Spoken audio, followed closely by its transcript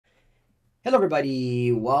Hello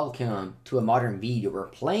everybody, welcome to a modern video. We're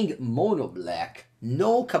playing MonoBlack,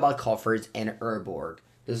 no Cabal Coffers and Urborg.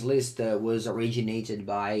 This list was originated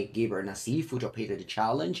by Gabriel Nassif, who completed the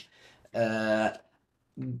challenge. Uh,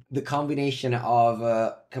 the combination of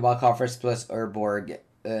Cabal Coffers plus Urborg,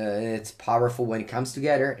 it's powerful when it comes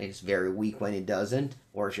together, and it's very weak when it doesn't,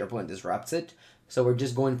 or if your opponent disrupts it. So we're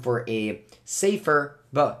just going for a safer,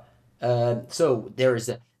 but so there's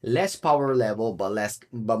less power level,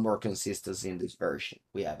 but more consistency in this version.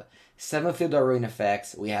 We have 7 field arena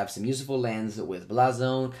effects. We have some useful lands with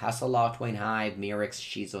Blazon, Castle Locthwain, Hive, Mirrex,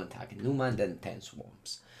 Shizo, and Takenuma, and then 10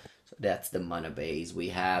 swarms. So that's the mana base. We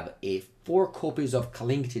have 4 copies of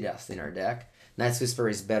Cling to Dust in our deck. Night Whisper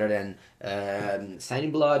is better than Signing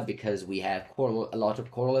Blood because we have a lot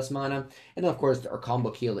of colorless mana. And of course, our combo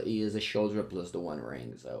kill is a Sheoldred plus the One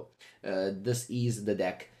Ring. So this is the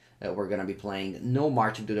deck we're gonna be playing. No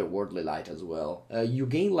Marching to the Worldly Light as well. You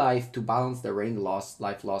gain life to balance the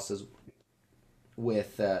life losses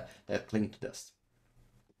with Cling to Dust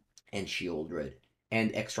and Sheoldred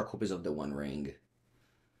and extra copies of the One Ring.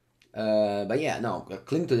 But yeah, no,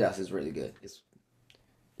 Cling to Dust is really good.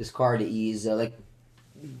 This card is like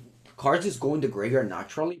cards just go into graveyard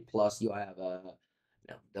naturally. Plus, you have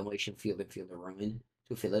Demolition Field and Field of Ruin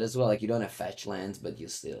to fill it as well. Like you don't have fetch lands, but you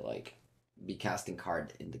still like be casting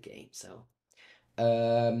card in the game. So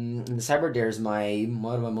in the cyber, there's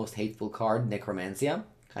one of my most hateful card, Necromentia,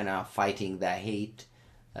 kind of fighting that hate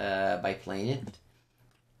by playing it.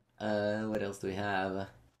 What else do we have?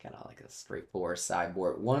 Kind of like a straightforward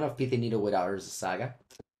sideboard. One of Pithing Needle without Urza Saga,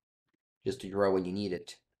 just to draw when you need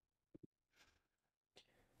it.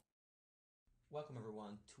 Welcome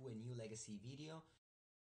everyone to a new legacy video.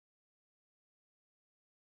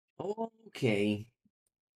 Okay,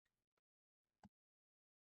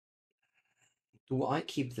 do I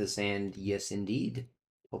keep this hand? Yes, indeed.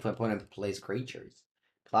 Hope my opponent plays creatures.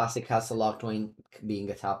 Classic Castle Locthwain being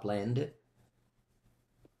a top land.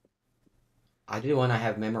 I didn't want to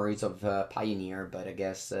have memories of Pioneer, but I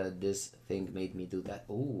guess this thing made me do that.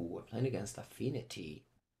 Oh, we're playing against Affinity.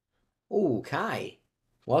 Oh, Kai.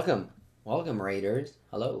 Welcome. Welcome, Raiders.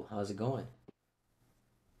 Hello, how's it going?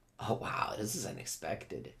 Oh, wow, this is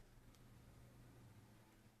unexpected.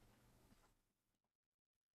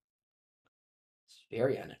 It's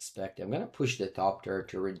very unexpected. I'm going to push the top there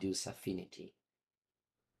to reduce Affinity.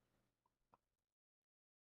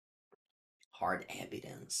 Hard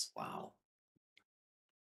evidence. Wow.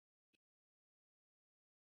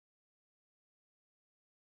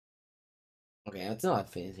 Okay, that's not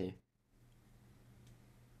Affinity.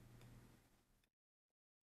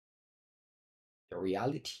 The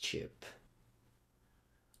reality chip.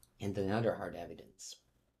 And another hard evidence.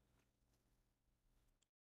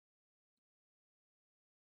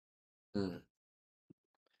 Hmm.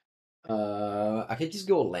 I could just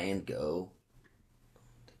go land go.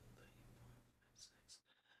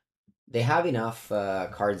 They have enough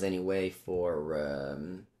cards anyway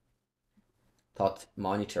for Thought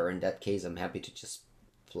Monitor. In that case, I'm happy to just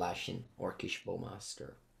flash in Orcish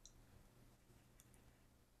Bowmaster.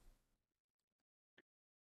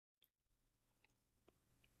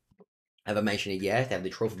 I haven't mentioned it yet. I have the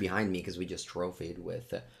trophy behind me because we just trophied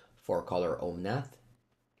with 4-color Omnath.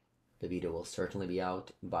 The video will certainly be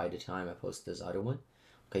out by the time I post this other one.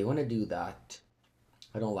 Okay, you want to do that.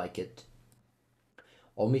 I don't like it.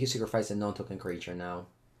 I'll make you sacrifice a non-token creature now.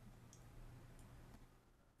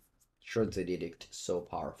 Sheoldred Edict, so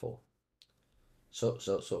powerful. So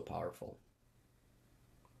powerful.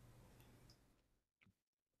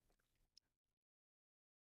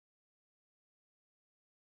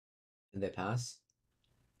 And they pass.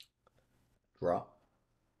 Draw.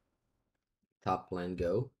 Top land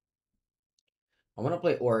go. I want to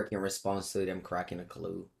play Orc in response to them cracking a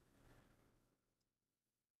clue.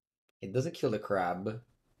 It doesn't kill the crab,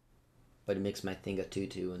 but it makes my thing a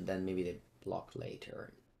 2-2, and then maybe they block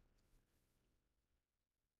later.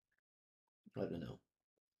 I don't know.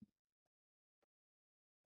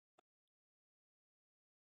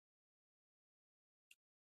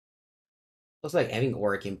 Looks like having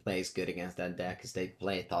Orc in play is good against that deck, because they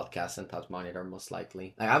play Thoughtcast and Thought Monitor most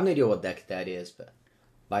likely. Like, I have no idea what deck that is, but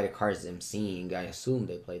by the cards I'm seeing, I assume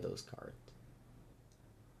they play those cards.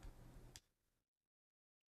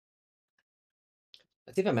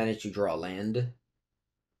 Let's see if I manage to draw a land.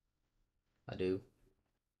 I do.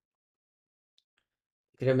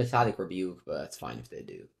 Could have Metallic Rebuke, but that's fine if they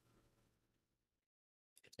do.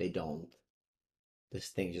 If they don't, this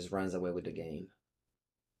thing just runs away with the game.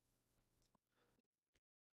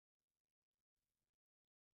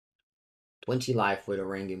 20 life with a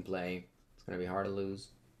ring in play. It's gonna be hard to lose.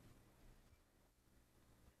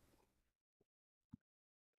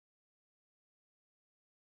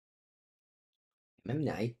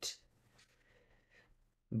 Knight.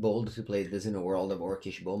 Bold to play this in a world of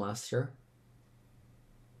Orcish Bowmaster.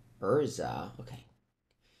 Urza, okay.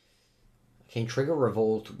 Can trigger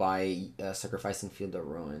Revolt by sacrificing Field of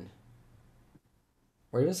Ruin.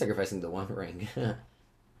 Or even sacrificing the One Ring.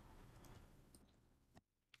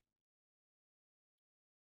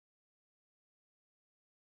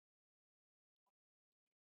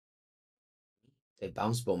 They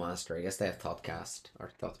bounce Bowmaster. I guess they have Thoughtcast or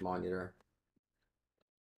Thought Monitor.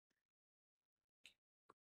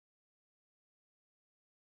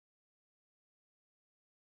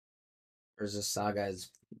 Urza Saga is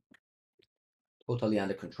totally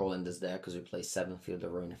under control in this deck because we play 7 Field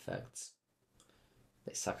of Ruin effects.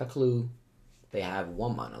 They suck a clue. They have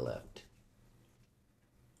 1 mana left.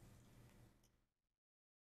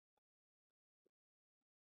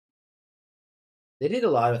 They did a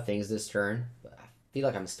lot of things this turn, but I feel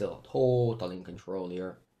like I'm still totally in control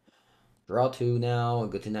here. Draw 2 now,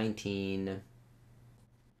 go to 19.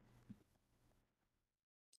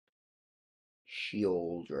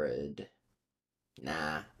 Sheoldred.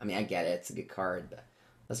 Nah, I mean, I get it, it's a good card, but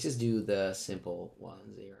let's just do the simple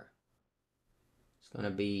ones here. It's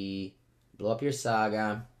gonna be blow up your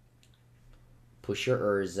Saga, push your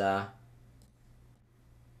Urza,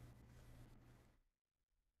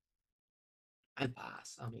 and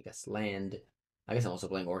pass. I guess land. I guess I'm also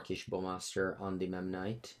playing Orcish Bowmaster on the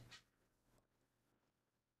Memnite.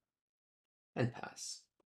 And pass.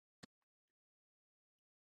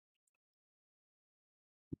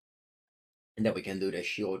 And then we can do the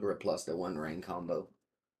Sheoldred plus the One Ring combo.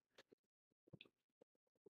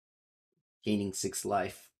 Gaining 6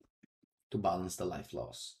 life to balance the life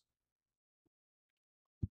loss.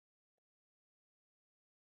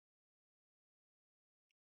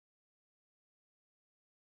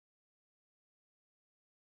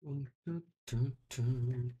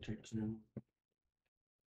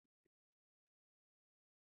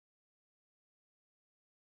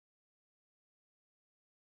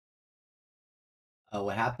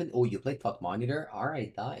 What happened? Oh, you played Thought Monitor?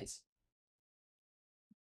 Alright, guys.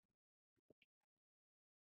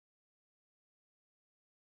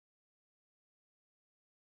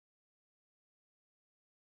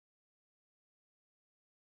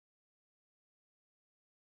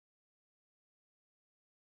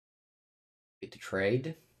 Get to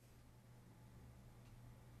trade.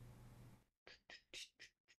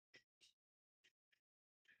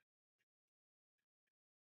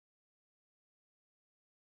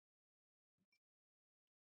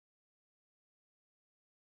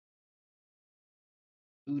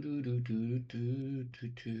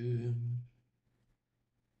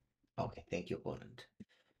 Okay, thank you, opponent,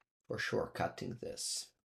 for shortcutting this.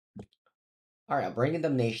 Alright, I'll bring in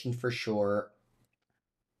Damnation for sure.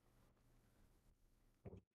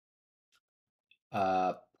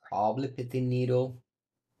 Probably Pithing Needle.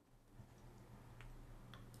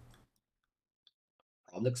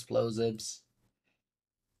 Probably Explosives.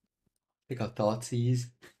 Pick up Thoughtseize.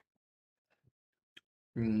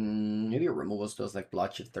 Maybe removal spells like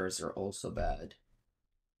Bloodchief Thirst are also bad.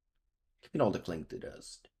 Keeping all the Cling to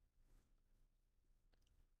Dust.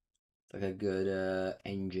 Like a good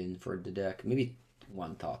engine for the deck. Maybe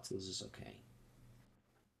 1 Thoughtseize is okay.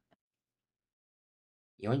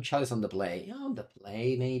 You want Chalice on the play? Yeah, on the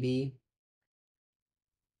play, maybe.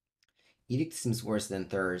 Edict seems worse than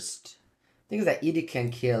Thirst. The thing is that Edict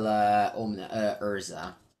can kill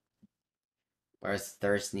Urza. Whereas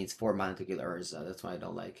Thirst needs 4 mana to kill Urza. That's why I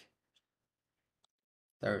don't like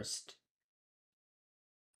Thirst.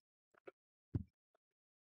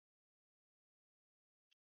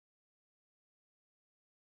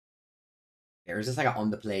 Urza's like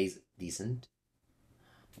on the play is decent.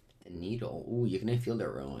 The Needle. Ooh, you can feel the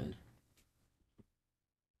ruin.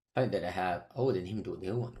 I did I have. Oh, I didn't even do a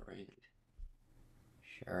new one, right?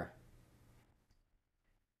 Sure.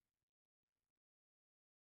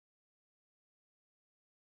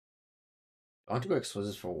 I want to go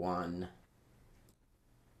Explosives for 1.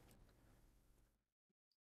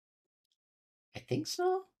 I think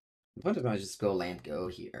so. I'm going to just go land go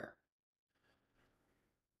here.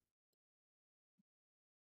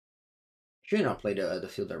 Should not play the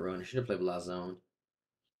Field of Ruin. I should have played Blast Zone.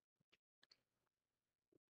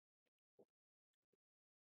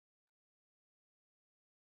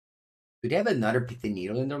 Do they have another Pithing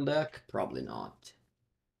Needle in their deck? Probably not.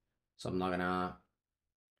 So I'm not gonna.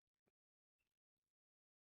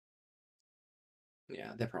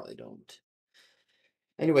 Yeah, they probably don't.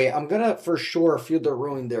 Anyway, I'm gonna for sure Field of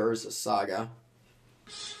Ruin theirs Saga.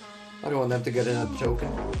 I don't want them to get another token.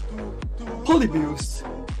 Polyboost!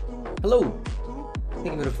 Hello!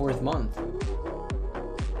 Thank you for the 4th month.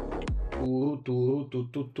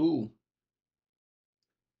 Ooh.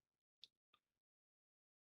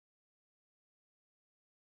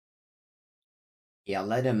 Yeah,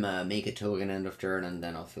 let him make a token end of turn and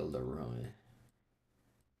then I'll fill the room.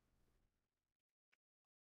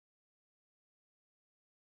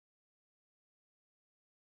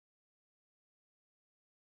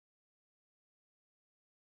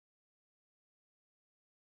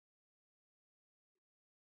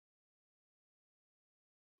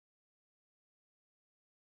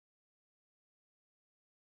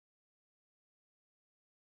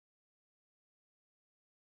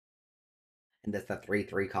 And that's a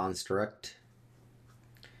 3/3 construct.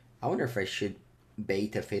 I wonder if I should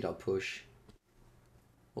bait a fatal push.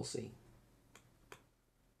 We'll see.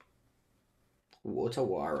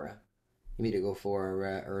 Otawara. You need to go for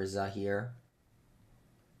Urza here.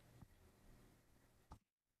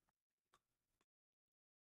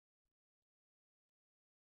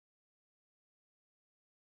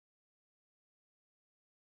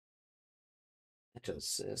 To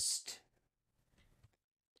assist.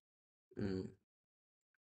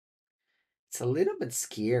 It's a little bit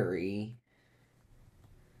scary.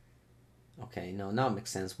 Okay, no, now it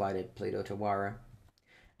makes sense why they played Otawara.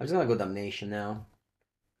 I'm just gonna go Damnation now.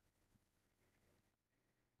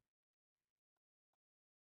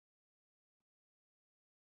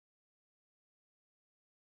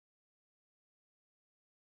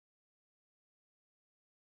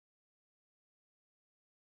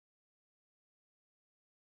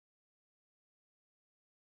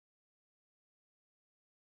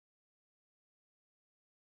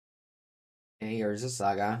 And here's a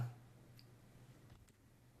Saga.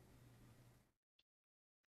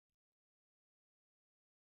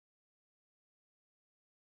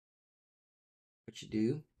 What you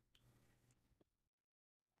do?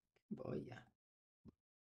 Oh yeah.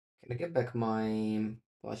 Can I get back my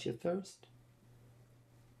Bloodchief first?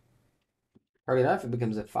 Probably not if it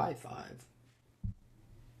becomes a 5/5.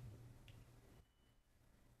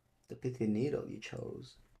 The Pithing Needle you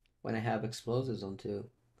chose. When I have explosives on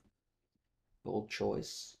two. Bold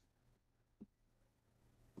choice.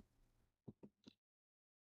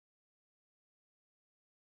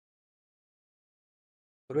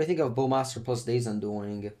 What do I think of Bowmaster plus Days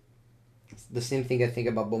Undoing? It's the same thing I think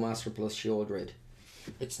about Bowmaster plus Sheoldred.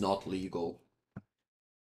 It's not legal.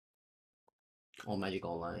 On Magic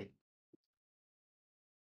Online.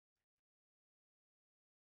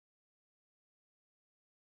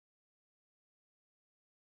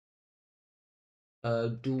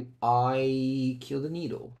 Do I kill the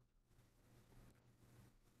needle?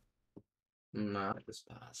 Nah, just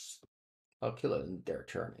pass. I'll kill it in their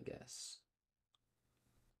turn, I guess.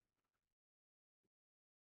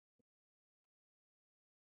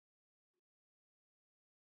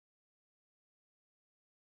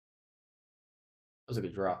 That was a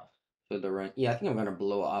good draw. For the run. Yeah, I think I'm gonna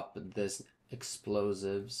blow up this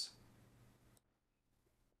explosives.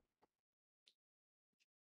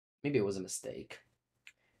 Maybe it was a mistake.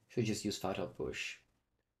 Should just use Fatal Push.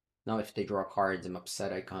 Now if they draw cards, I'm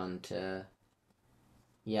upset I can't.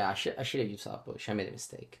 Yeah, I should have used Fatal Push. I made a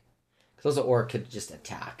mistake. Because also Orc could just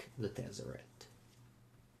attack the Tezzeret.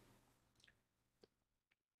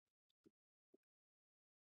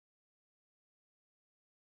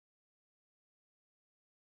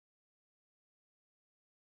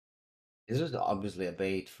 This was obviously a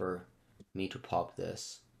bait for me to pop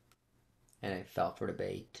this. And I fell for the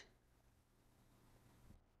bait.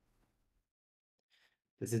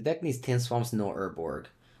 This deck needs 10 swamps, no Urborg.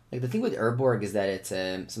 Like the thing with Urborg is that it's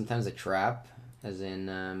sometimes a trap, as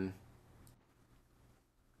in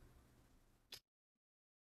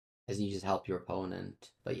you just help your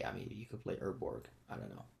opponent. But yeah, I mean you could play Urborg. I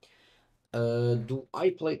don't know. Do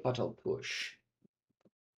I play Fatal Push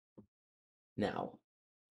now,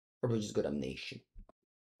 or do we just go Damnation?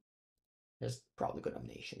 There's probably go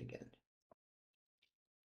Damnation again.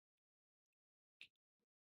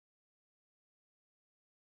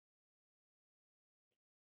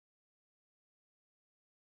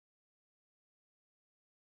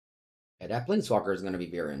 Yeah, that Planeswalker is gonna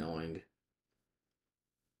be very annoying.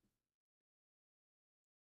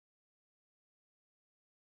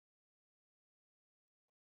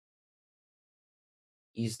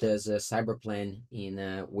 Used as a Cyberplan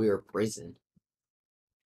in Weird Prison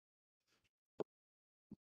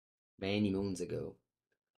many moons ago.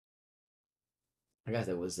 I guess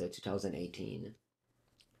that was 2018,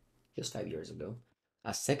 just 5 years ago.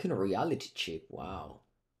 A second reality chip. Wow.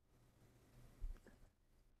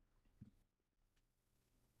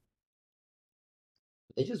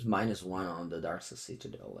 They just -1 on the Dark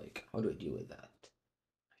Citadel. Like, how do I deal with that?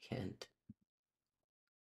 I can't.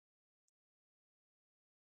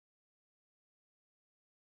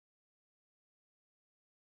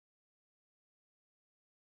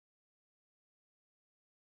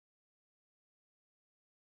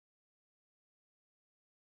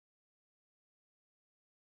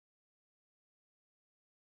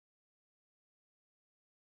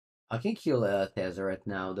 I can kill Tezzeret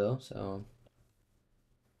now though, so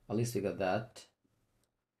at least we got that.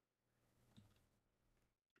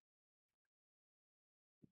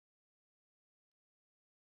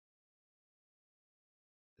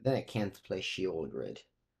 Then I can't play Sheoldred,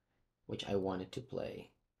 which I wanted to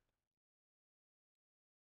play.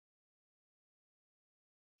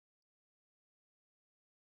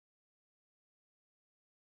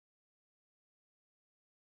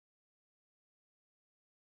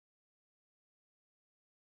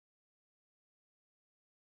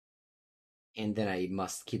 And then I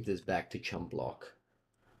must keep this back to chump block.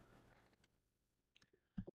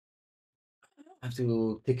 I have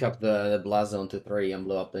to pick up the Blast Zone to 3 and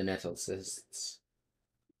blow up the Nettle Cysts.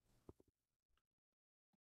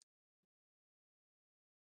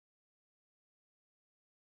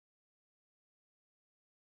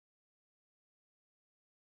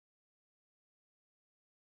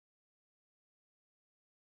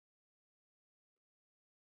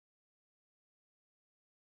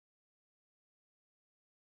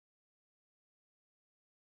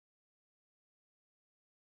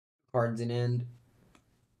 Cards in end.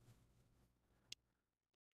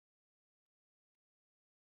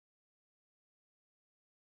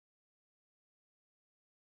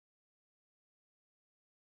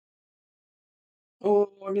 Oh,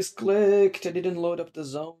 I misclicked. I didn't load up the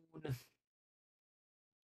zone.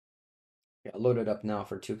 Yeah, load it up now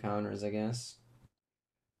for 2 counters, I guess.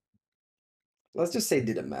 Let's just say it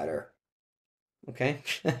didn't matter. Okay?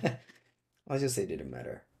 Let's just say it didn't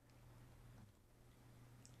matter.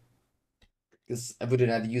 Because I wouldn't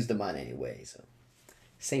have used the mana anyway, so.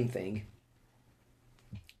 Same thing.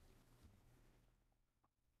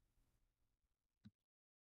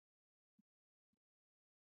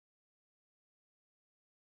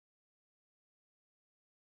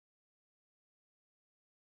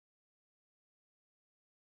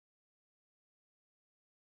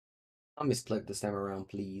 I'll misclick this time around,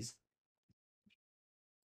 please.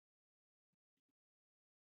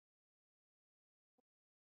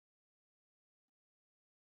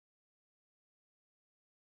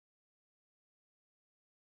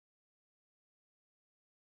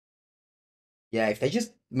 Yeah, if they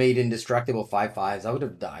just made indestructible 5/5s, I would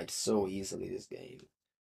have died so easily this game.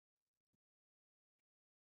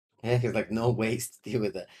 Yeah, because like no ways to deal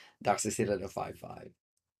with the Toxicity at a 5/5.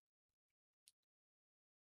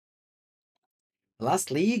 Last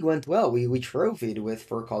league went well. We trophied with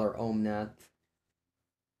 4-color Omnath.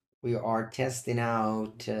 We are testing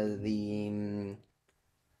out the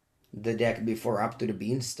deck before Up to the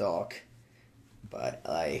Beanstalk, but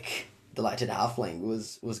like Delighted Halfling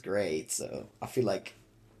was great, so I feel like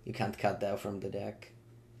you can't cut that from the deck.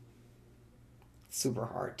 It's super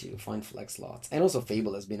hard to find flex slots, and also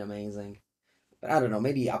Fable has been amazing. But I don't know,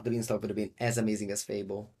 maybe Up the Beanstalk would have been as amazing as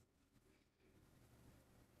Fable.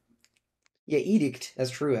 Yeah, Edict.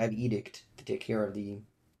 That's true. I have Edict to take care of the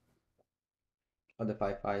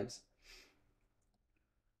 5/5s.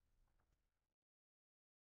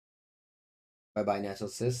 Bye bye, Natural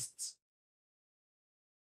Cysts.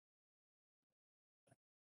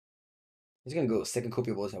 He's gonna go second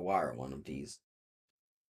copy of Voice Wire one of these.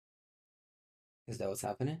 Is that what's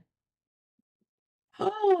happening?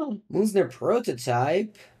 Oh, Moonsner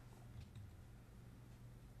prototype.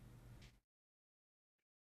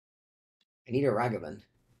 I need a Ragavan.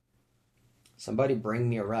 Somebody bring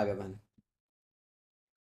me a Ragavan.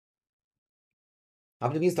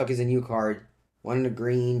 Up the Beanstalk is a new card. One in the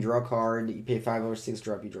green, draw a card. You pay 5 or 6,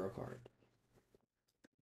 drop, you draw a card.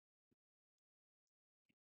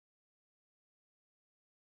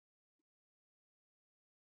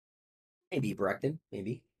 Maybe Brecton,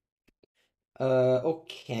 maybe.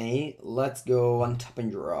 Okay, let's go on top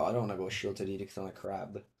and draw. I don't want to go Shielded Edict on a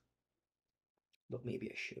crab, but maybe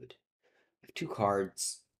I should. I have 2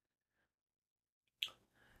 cards.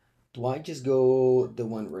 Do I just go the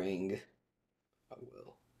One Ring? I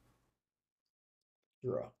will.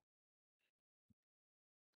 Draw.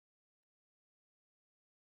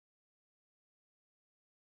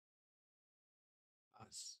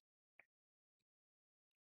 Us.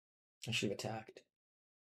 I should have attacked.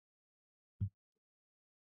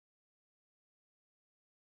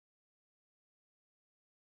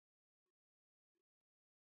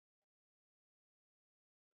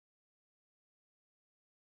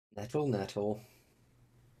 Nettle, nettle.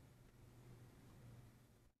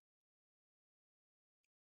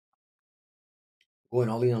 Going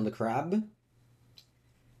all in on the crab.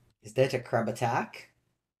 Is that a crab attack?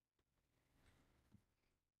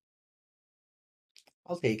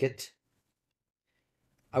 I'll take it.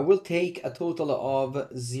 I will take a total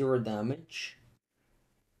of 0 damage.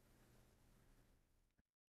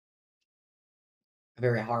 A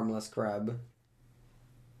very harmless crab.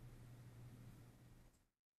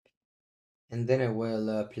 And then I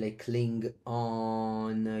will play Cling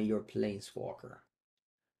on your Planeswalker.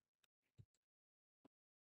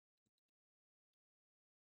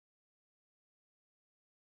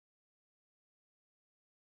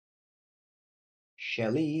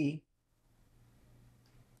 Shelly.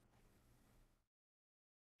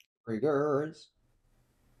 Triggers.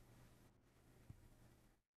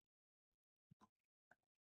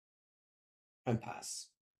 And pass.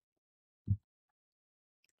 I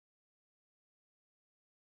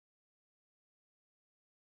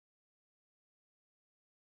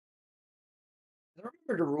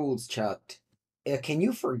remember the rules, chat. Can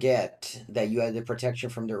you forget that you had the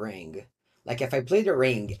protection from the ring? Like if I play the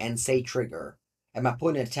ring and say trigger, and my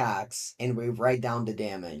opponent attacks, and we write down the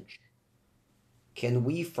damage, can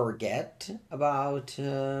we forget about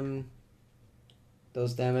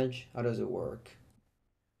those damage? How does it work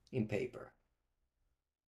in paper?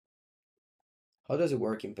 How does it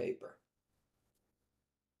work in paper?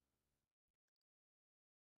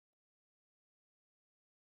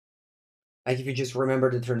 Like if you just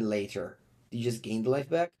remember the turn later, do you just gain the life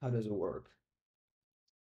back? How does it work?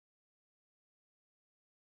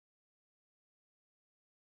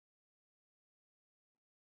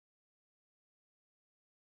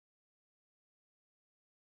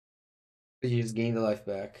 You just gain the life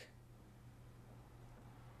back.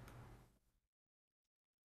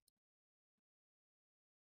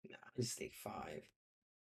 Nah, just take 5.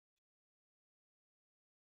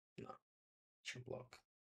 No, should block.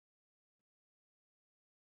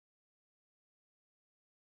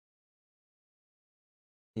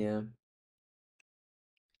 Yeah.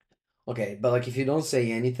 Okay, but like if you don't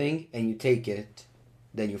say anything and you take it,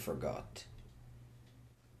 then you forgot.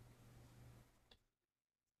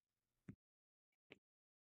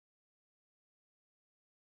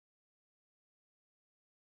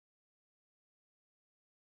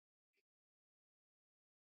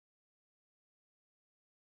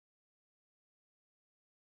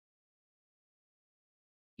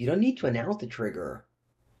 You don't need to announce the trigger.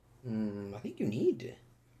 I think you need.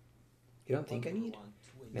 You don't think I need?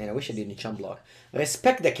 Man, I wish I didn't chump block.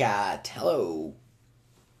 Respect the cat. Hello.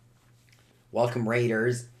 Welcome,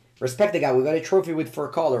 Raiders. Respect the guy. We got a trophy with 4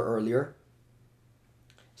 color earlier.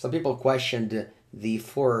 Some people questioned the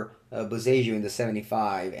 4 Bozegio in the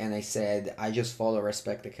 75, and I said, I just follow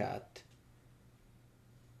Respect the cat.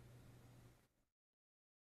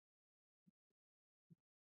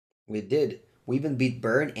 We did. We even beat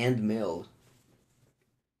Burn and Mill.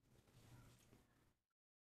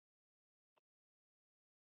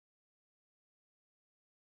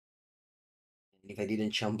 If I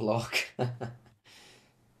didn't chump block,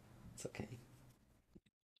 it's okay.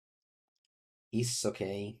 It's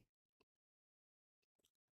okay.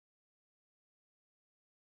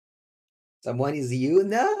 Someone is you?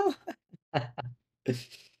 No! What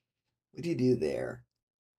do you do there?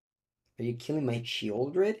 Are you killing my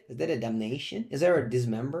Sheoldred? Is that a damnation? Is there a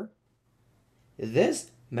dismember? Is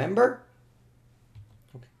this member?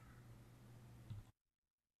 Okay.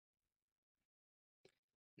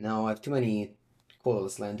 No, I have too many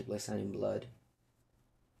colorless land to play Sign Blood.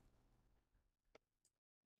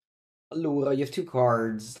 Allura, you have 2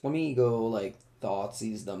 cards. Let me go like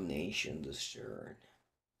Thoughtseize Damnation this turn.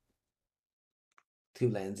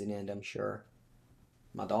 2 lands in hand, I'm sure.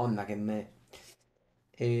 Madonna che me.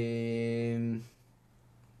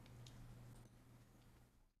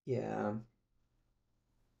 Yeah.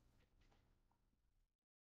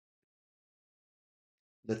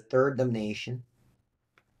 The 3rd Damnation.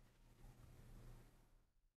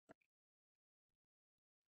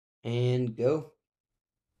 And go.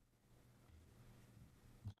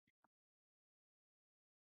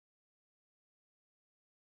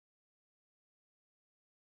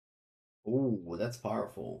 Ooh, that's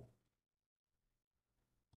powerful.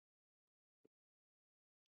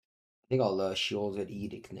 I think I'll Sheoldred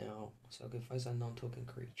Edict now. Sacrifice a non-token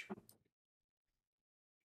creature.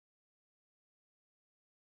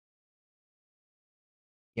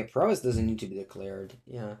 Yeah, prowess doesn't need to be declared.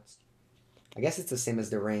 Yeah. I guess it's the same as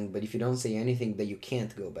the ring, but if you don't say anything, then you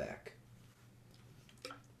can't go back.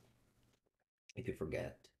 If you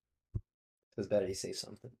forget. So it's better you say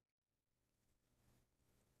something.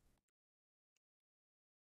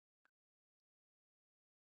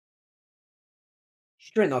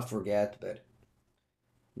 You try not forget, but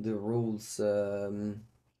the rules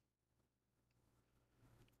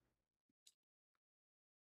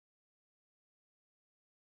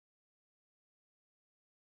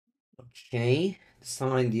okay.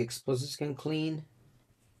 Sign the explosives can clean.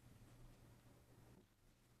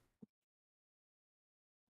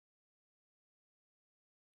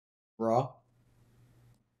 Draw.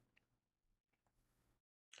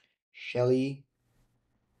 Shelly.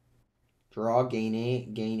 Draw, gain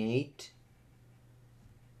 8, gain 8.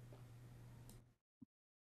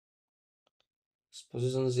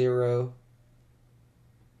 Position 0.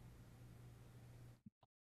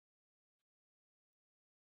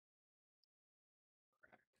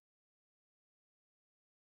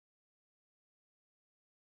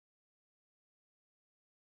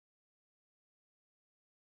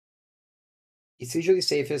 It's usually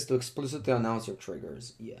safest to explicitly announce your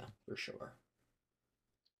triggers. Yeah, for sure.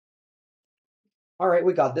 Alright,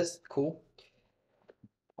 we got this. Cool.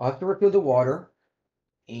 I'll have to refill the water.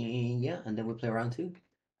 And yeah, and then we play round 2.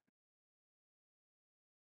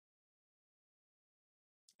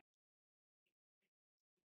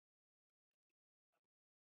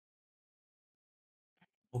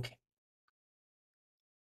 Okay.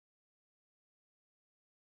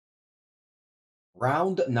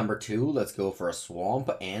 Round number 2, let's go for a Swamp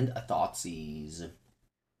and a Thoughtseize.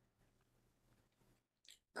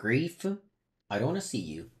 Grief, I don't want to see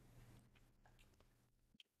you.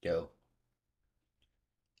 Go.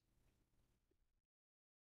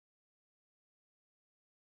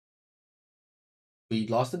 We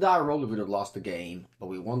lost the die roll, we would have lost the game, but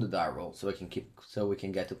we won the die roll, so we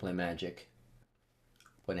can get to play Magic.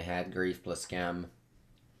 When I had Grief plus Scam.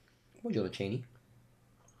 Buongiorno, Cheney.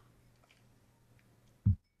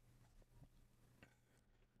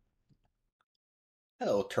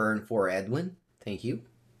 Hello, turn 4 Edwin. Thank you.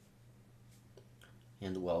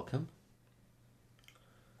 And welcome.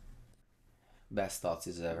 Best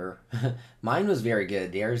Thoughtseize ever. Mine was very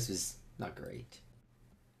good. Theirs was not great.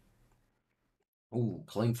 Ooh,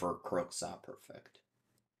 Cling for Crooks. Ah, perfect.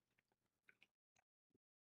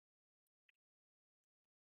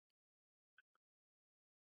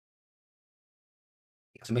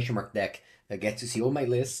 Exclamation mark deck gets to see all my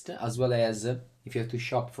list, as well as if you have to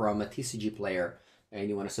shop from a TCG player and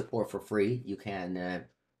you want to support for free, you can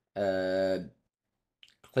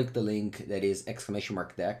click the link that is exclamation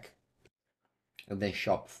mark deck and then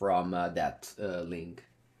shop from that link.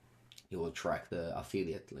 You will track the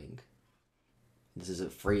affiliate link. This is a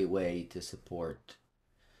free way to support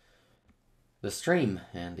the stream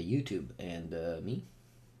and the YouTube and me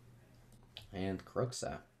and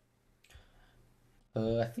Cruxa.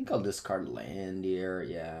 I think I'll discard land here.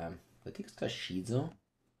 Yeah, I think it's got Shizo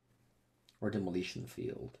or Demolition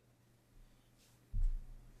Field.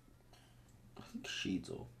 I think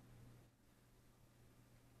Shizo.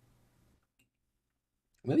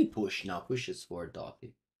 Maybe push. No, push is for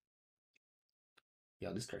Dothy. Yeah,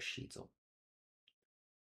 I'll discard Shizo.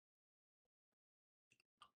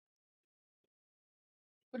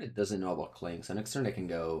 But it doesn't know about Cling, so next turn I can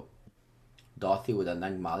go Dothy with a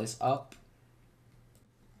Nagmalis up.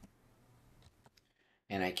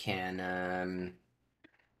 And I can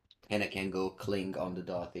go Cling on the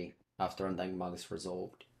Dothy after Nagmalis is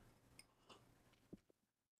resolved.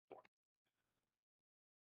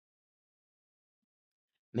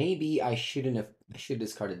 Maybe I shouldn't have. I should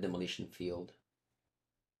discard a Demolition Field.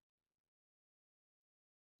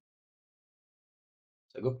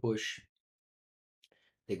 So I go push.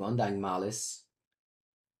 They go on Nagmalis.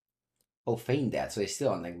 Oh, feign that. So they still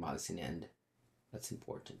on Nagmalis in end. That's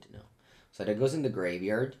important to know. So that goes in the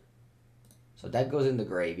graveyard. So that goes in the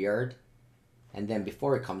graveyard. And then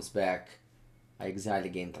before it comes back, I exile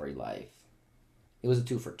gain 3 life. It was a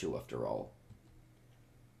 2 for 2 after all.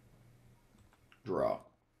 Draw.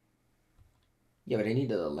 Yeah, but I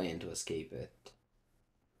needed a land to escape it.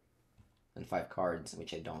 And 5 cards,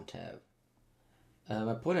 which I don't have.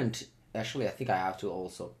 My opponent, actually, I think I have to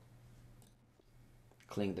also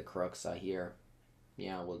cling the Crux here.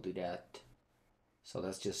 Yeah, we'll do that. So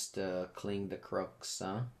let's just cling the Crux.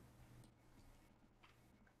 And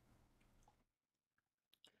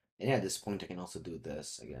yeah, at this point I can also do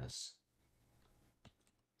this, I guess.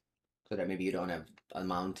 So that maybe you don't have a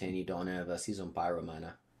mountain, you don't have a Season Pyro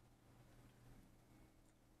mana.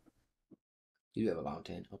 You do have a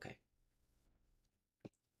mountain, okay.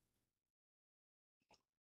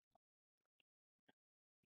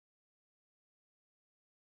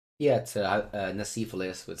 Yeah, it's a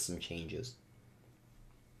Nasifelis with some changes.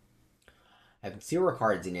 I have 0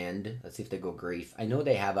 cards in end. Let's see if they go Grief. I know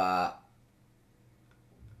they have a...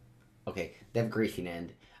 Okay, they have Grief in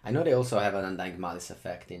end. I know they also have an Undying Malice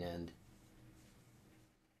effect in end.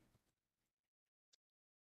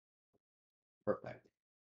 Perfect.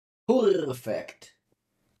 Perfect.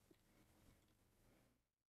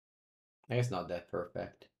 I guess not that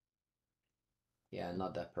perfect. Yeah,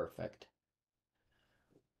 not that perfect.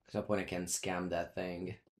 Because my opponent can scam that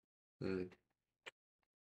thing.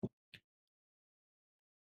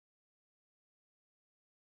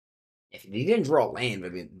 If they didn't draw a land,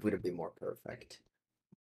 it would have been more perfect.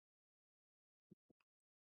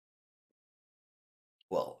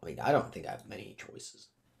 Well, I mean, I don't think I have many choices.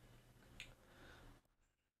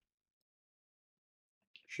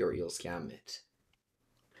 Sure, you'll scam it.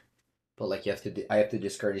 But like you have to, I have to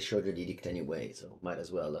discard the Sheoldred Edict anyway, so might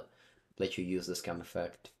as well let you use the scam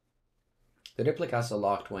effect. The Replay Castle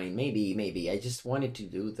Locthwain, maybe. I just wanted to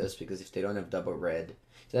do this because if they don't have double red,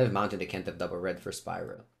 if they have Mountain, they can't have double red for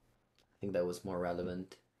Spiral. I think that was more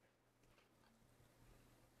relevant.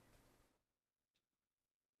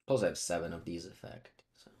 Plus, I have 7 of these effect.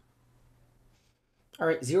 So.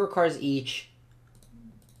 Alright, 0 cards each.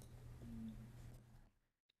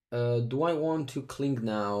 Do I want to cling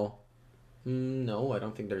now? No, I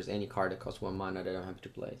don't think there's any card that costs 1 mana that I don't have to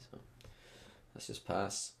play, so let's just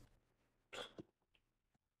pass.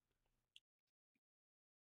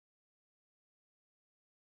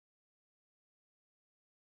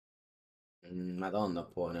 Madonna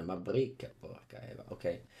pone, ma bricca, porca Eva.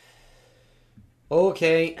 Ok.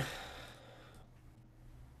 Ok.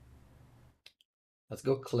 Let's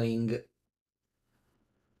go cling.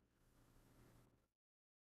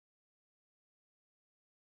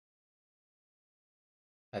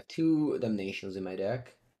 I have 2 Damnations in my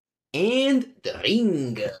deck. And the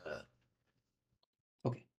ring!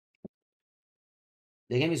 Okay.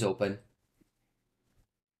 The game is open.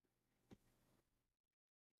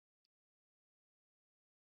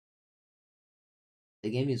 The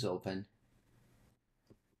game is open.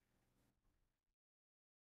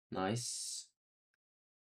 Nice.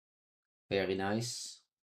 Very nice.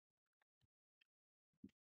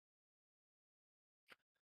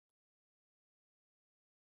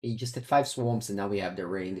 He just had 5 swamps and now we have the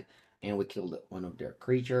ring. And we killed one of their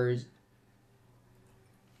creatures.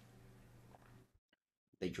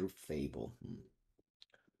 They drew Fable.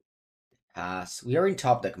 Pass. We are in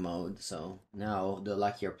top deck mode, so now the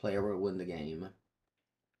luckier player will win the game.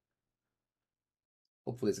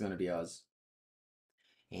 Hopefully it's gonna be us.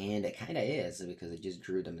 And it kinda is, because it just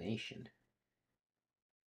drew Damnation.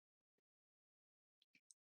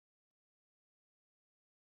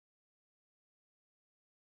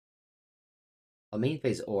 I'll main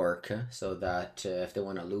phase Orc, so that if they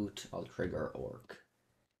want to loot, I'll trigger Orc.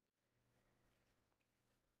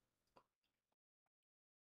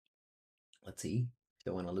 Let's see if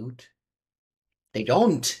they want to loot. They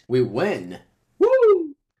don't! We win!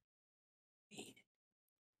 Woo!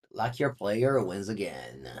 Luckier player wins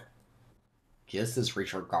again. Just as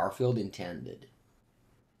Richard Garfield intended.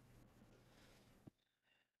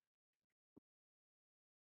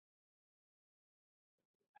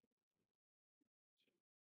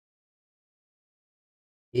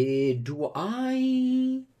 Do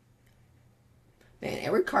I... Man,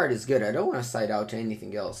 every card is good. I don't want to side out to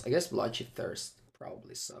anything else. I guess Bloodchief Thirst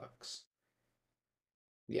probably sucks.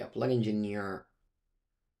 Yeah, Plug Engineer.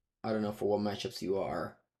 I don't know for what matchups you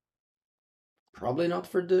are. Probably not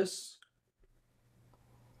for this.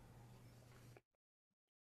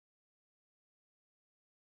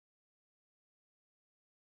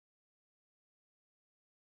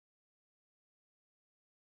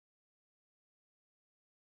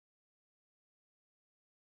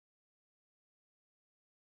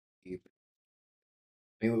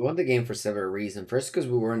 I mean, we won the game for several reasons. First, because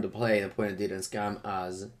we were in the play, the opponent didn't scam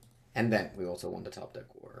us. And then we also won the top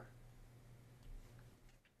deck war.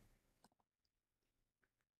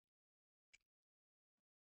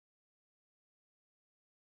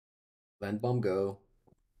 Land bomb go.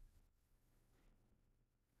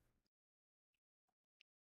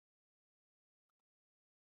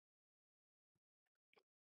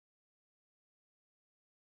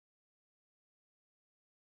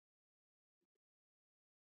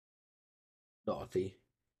 Dothy.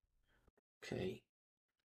 Okay.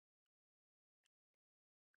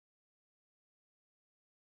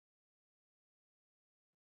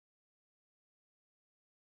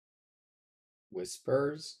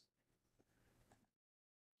 Whispers.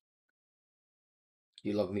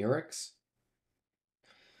 You love Mirrex?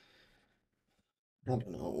 I don't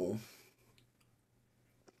know.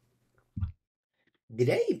 Did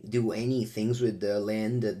I do any things with the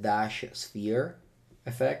land dash sphere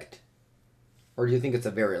effect? Or do you think it's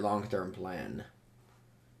a very long term plan?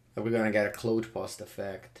 Are we gonna get a cloud post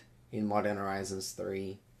effect in Modern Horizons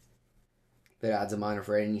 3 that adds a mana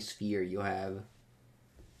for any sphere you have?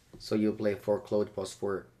 So you play 4 cloud post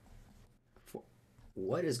for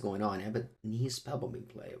what is going on? I have a Nihil Spellbomb in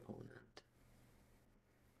play, opponent.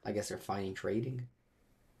 I guess they're finding trading.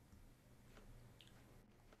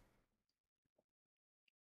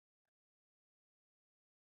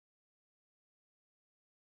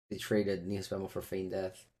 They traded Nihil Spellbomb for Feign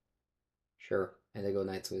Death. Sure. And they go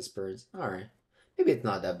Night's Whispers. Alright. Maybe it's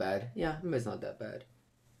not that bad. Yeah, maybe it's not that bad.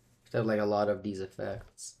 If they have like a lot of these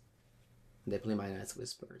effects, they play my Night's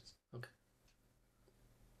Whispers. Okay.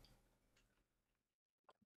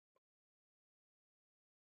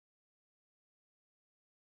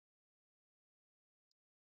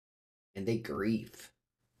 And they grief.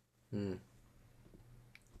 Hmm.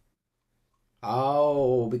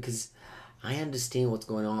 Oh, because I understand what's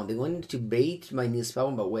going on. They wanted to bait my new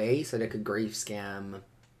Spellbomb away so they could grief scam.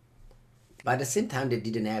 But at the same time, they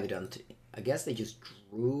didn't have it on. I guess they just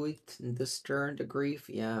drew it in this turn, the grief.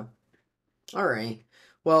 Yeah. Alright.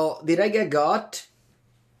 Well, did I get got?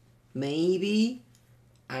 Maybe.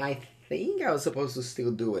 I think I was supposed to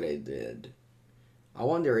still do what I did. I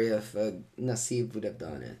wonder if Nassib would have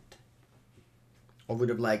done it. Or would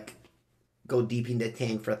have, like, go deep in the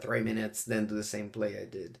tank for 3 minutes, then do the same play I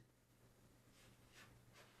did.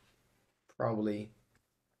 Probably.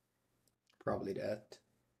 Probably that.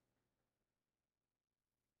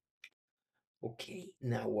 Okay,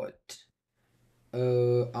 now what?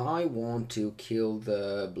 I want to kill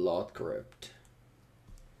the Blood Crypt.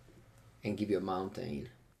 And give you a mountain.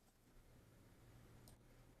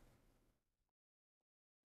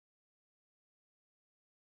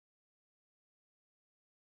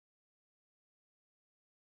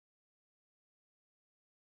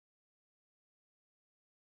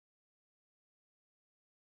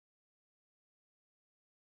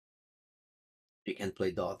 You can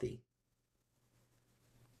play Dothy.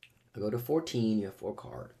 I go to 14, you have 4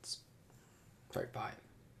 cards. Sorry, 5.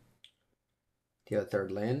 Do you have a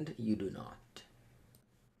third land? You do not.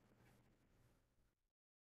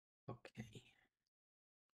 Okay.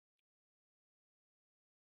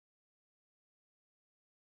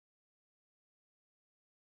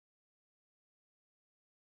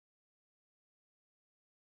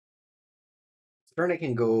 Turn I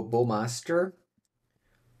can go Bowmaster,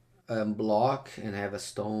 block, and have a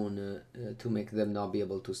stone to make them not be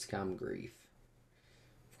able to scam grief.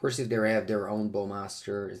 Of course, if they have their own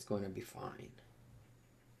Bowmaster, it's going to be fine.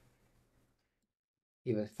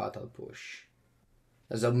 Even Fatal Push.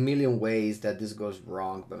 There's a million ways that this goes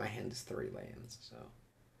wrong, but my hand is 3 lands, so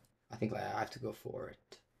I think I have to go for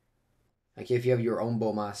it. Like, if you have your own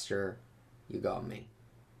Bowmaster, you got me.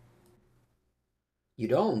 You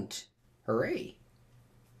don't. Hooray.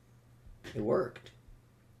 It worked.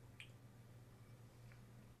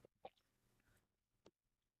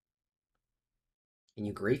 And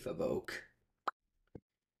you Grief Evoke.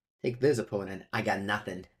 Take this, opponent. I got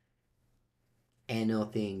nothing. And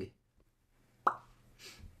nothing.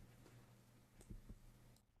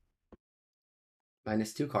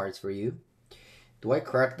 -2 cards for you. Do I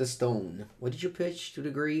crack the stone? What did you pitch to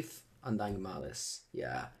the Grief? Undying Malice.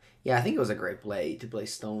 Yeah. Yeah, I think it was a great play to play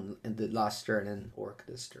stone in the last turn and Orc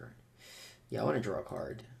this turn. Yeah, I want to draw a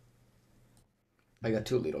card. I got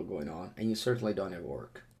too little going on, and you certainly don't have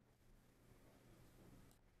Orc.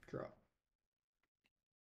 Draw.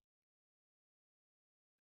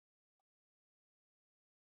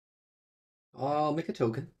 I'll make a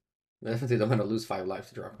token. I definitely don't want to lose 5 life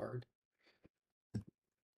to draw a card.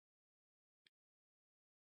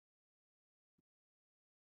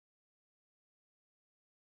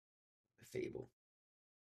 Fable.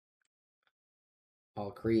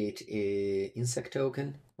 I'll create a insect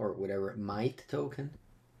token or whatever might token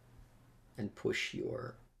and push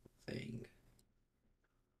your thing.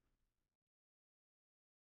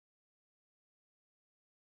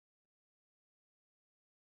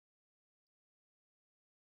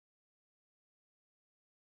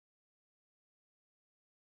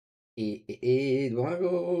 We want to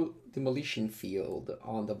go Demolition Field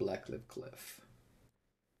on the Blackcliff Cliff.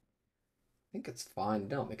 I think it's fine.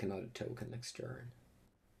 Don't make another token next turn.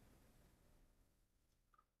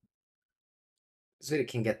 So it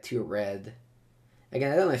can get 2 red.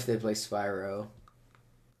 Again, I don't know if they play Spyro.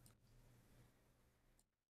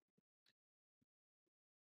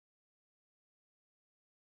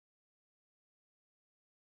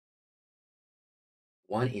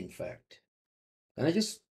 One Infect. Can I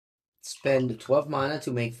just spend 12 mana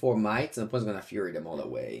to make 4 mites, and the opponent's gonna Fury them all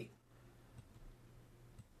away?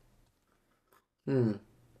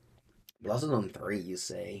 Blossom on 3, you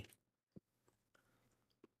say?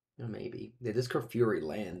 Oh, maybe. They discard Fury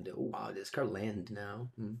land. Oh, wow, discard land now.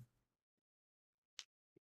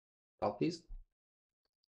 Thoughtseize?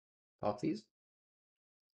 Thoughtseize?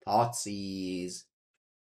 Thoughtseize.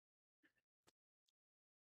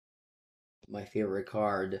 My favorite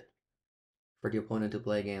card for the opponent to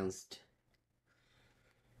play against.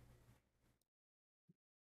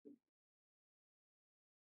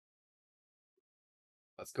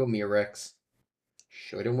 Let's go Mirrex.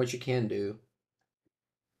 Show them what you can do.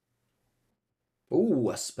 Ooh,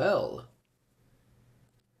 a spell.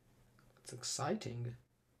 That's exciting.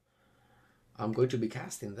 I'm going to be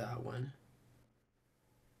casting that one.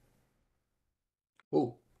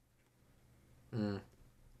 Ooh.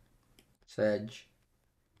 Sedge.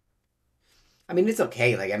 I mean, it's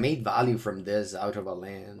okay. Like, I made value from this out of a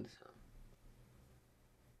land.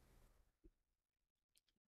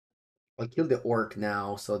 I'll kill the orc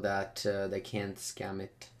now so that they can't scam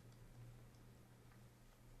it.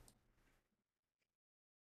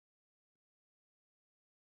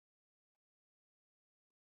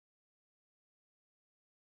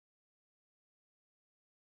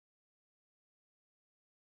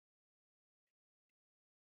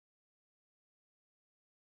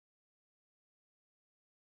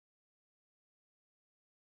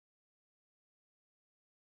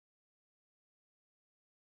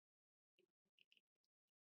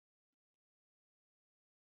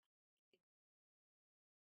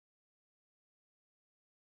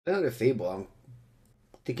 Another Fable. I'm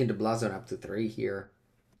taking the Blazon up to 3 here.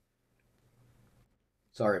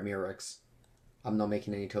 Sorry, Mirrex. I'm not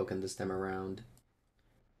making any token this time around.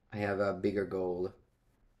 I have a bigger goal.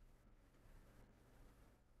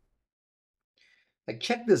 Like,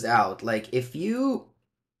 check this out. Like, if you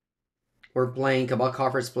were playing Cabal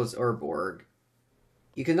Coffers plus Urborg,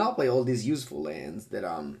 you can now play all these useful lands that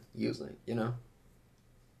I'm using, you know?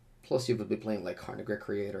 Plus, you would be playing, like, Harnegre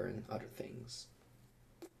Creator and other things.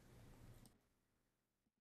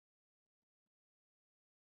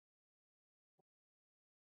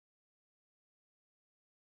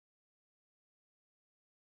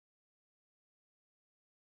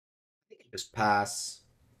 Just pass.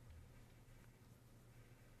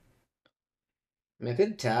 I mean, I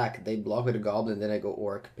could attack. They block with a Goblin, then I go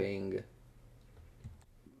Orc, ping.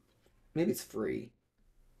 Maybe it's free.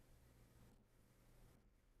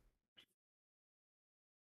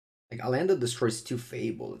 Like, Alanda destroys 2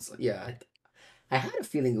 Fable. It's like, yeah, I had a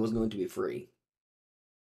feeling it was going to be free.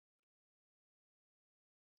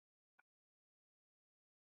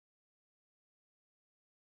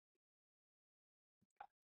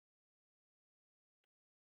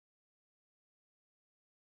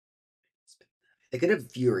 I could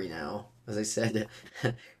have Fury now. As I said,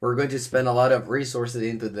 we're going to spend a lot of resources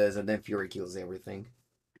into this, and then Fury kills everything.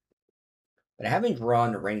 But I haven't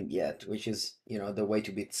run Rain yet, which is, you know, the way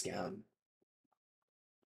to beat Scam.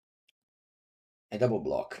 I double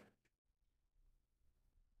block.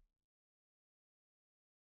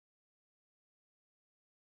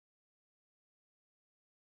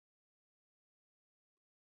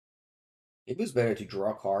 It was better to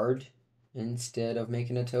draw a card instead of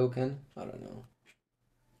making a token. I don't know.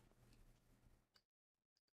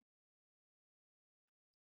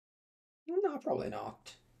 No, probably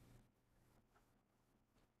not.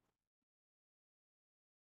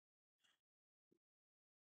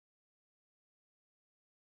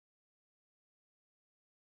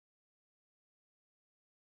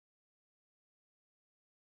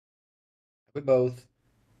 We both.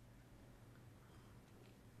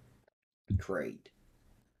 Great.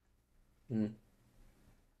 I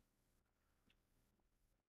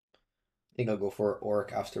think I'll go for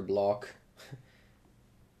Orc after block.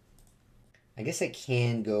 I guess I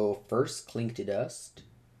can go first Clink to Dust.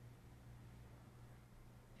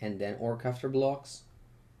 And then Orc after blocks.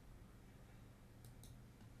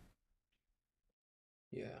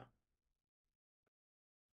 Yeah.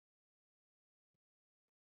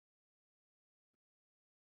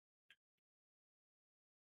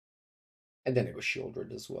 And then I go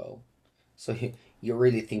Sheoldred as well. So you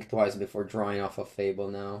really think twice before drawing off a Fable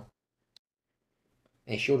now.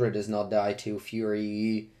 And Sheoldred does not die to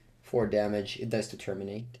Fury 4 damage. It dies to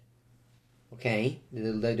Terminate. Okay, they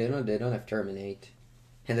don't have Terminate.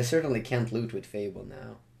 And they certainly can't loot with Fable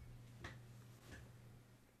now.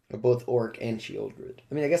 They're both Orc and Sheoldred.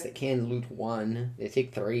 I mean, I guess they can loot 1. They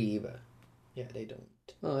take 3, but yeah, they don't.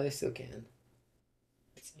 Oh, they still can.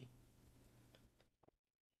 Let's see.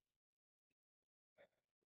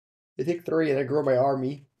 They take 3 and I grow my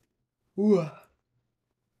army. Ooh.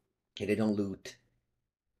 Okay, they don't loot.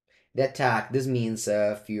 They attack. This means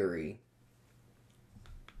Fury.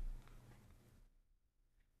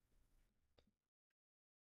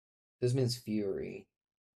 This means Fury.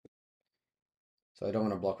 So I don't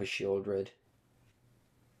want to block with Sheoldred.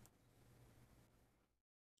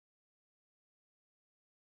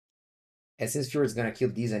 And since Fury's gonna kill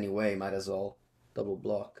these anyway, might as well double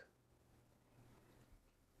block.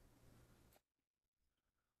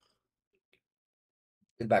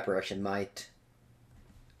 Goodbye, Production Might.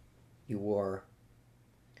 You were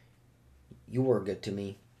good to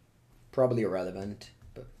me. Probably irrelevant.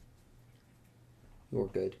 You're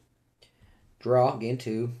good. Draw, gain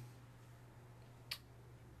 2.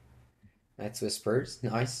 That's Whispers.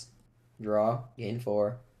 Nice. Draw, gain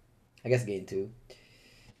 4. I guess gain 2.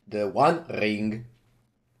 The One Ring.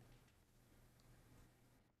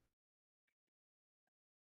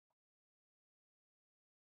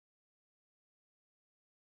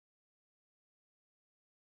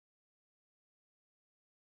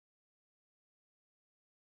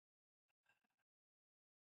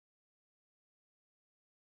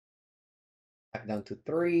 Back down to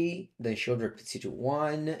 3. Then Sheoldred puts you to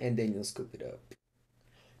 1. And then you'll scoop it up.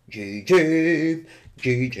 GG.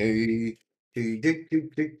 GG.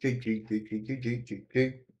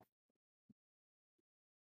 GG.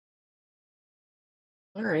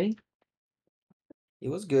 All right. It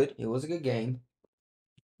was good. It was a good game.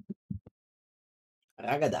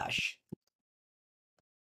 Ragadash.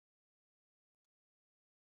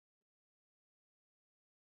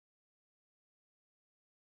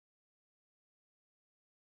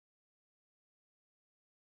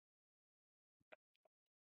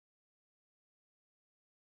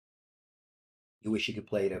 You wish you could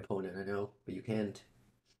play the opponent, I know, but you can't.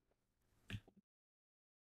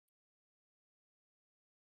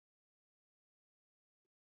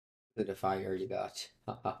 The fire you got.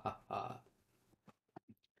 Ha ha ha ha.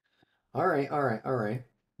 Alright, alright, alright.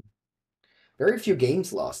 Very few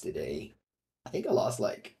games lost today. I think I lost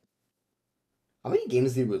like how many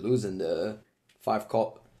games did we lose in the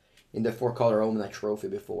in the 4-color Omen trophy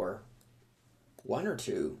before? 1 or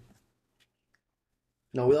 2?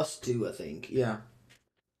 No, we lost 2, I think. Yeah.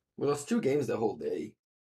 We lost 2 games the whole day.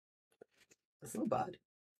 That's not bad.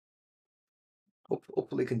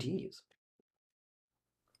 Hopefully it continues.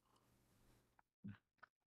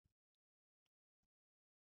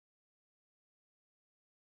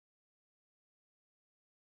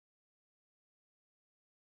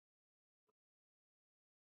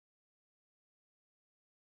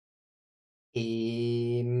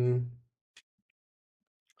 Um,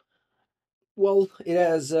 well, it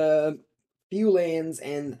has few lands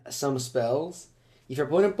and some spells. If your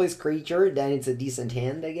opponent plays creature, then it's a decent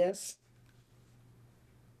hand, I guess.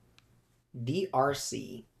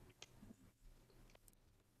 DRC.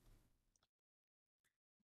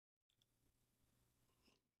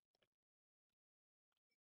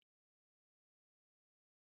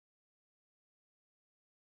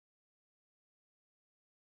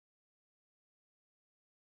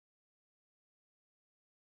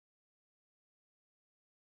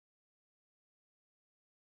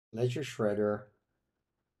 Ledger Shredder.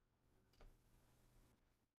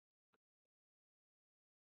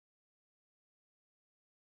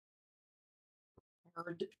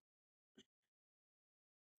 Card.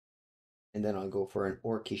 And then I'll go for an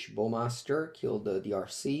Orcish Bowmaster, kill the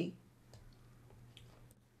DRC.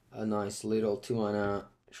 A nice little 2-mana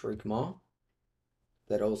Shriek Maw.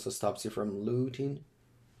 That also stops you from looting.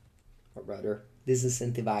 Or rather,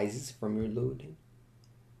 disincentivizes from your looting.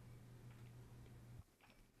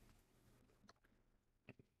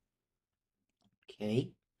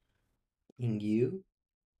 Okay. You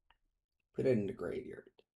put it in the graveyard.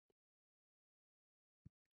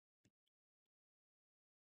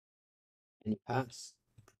 And you pass.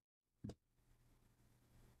 I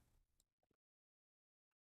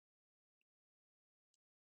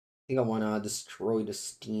think I want to destroy the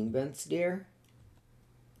steam vents there.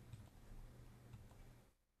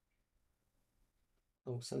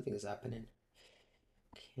 Oh, something is happening.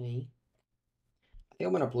 Okay. I think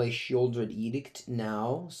I'm gonna play Sheoldred Edict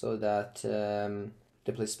now, so that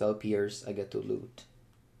they play Spell Pierce, I get to loot.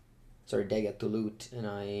 Sorry, they get to loot, and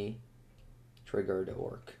I trigger the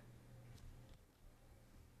orc.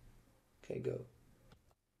 Okay, go.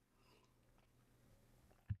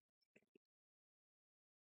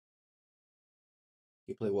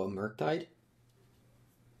 You play what, Murktide?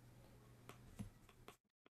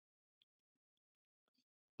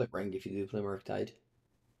 Play rank if you do play Murktide.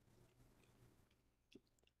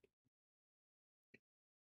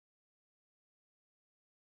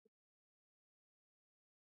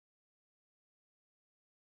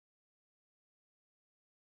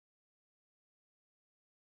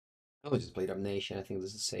 I would just play Damnation, I think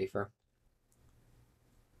this is safer.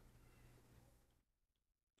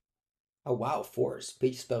 Oh wow, Force.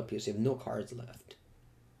 Page Spell Pierce, you have no cards left.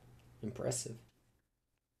 Impressive.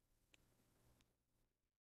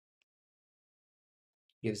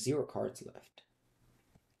 You have 0 cards left.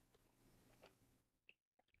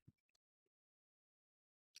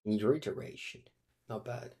 Your iteration. Not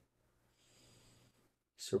bad.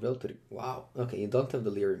 Surveil to the... Wow. Okay, you don't have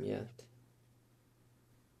Delirium yet.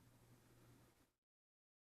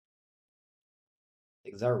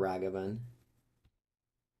 Exar Ragavan.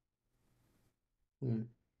 Hmm.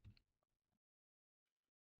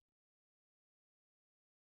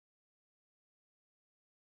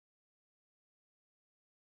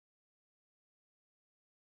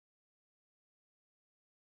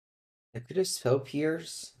 I could have spell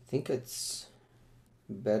pierce. I think it's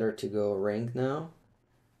better to go ring now.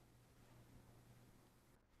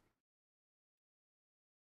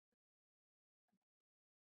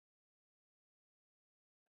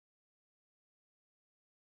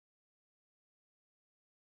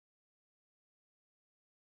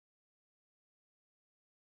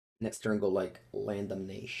 Next turn go like land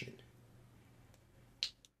Damnation.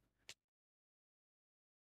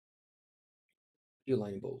 You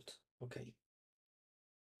line bolt. Okay.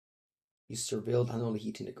 You surveilled unholy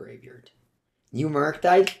heat in the graveyard. New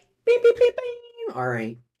Murktide. Beep beep beep beep.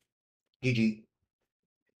 Alright. GG.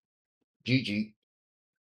 GG.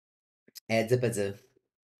 Adds up as a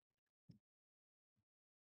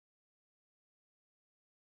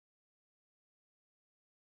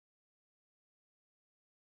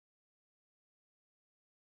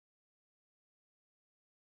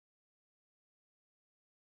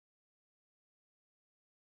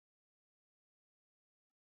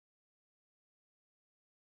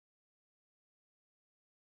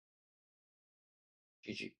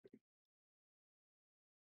GG.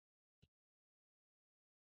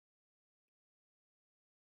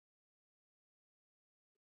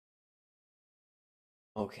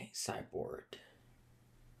 Okay, sideboard.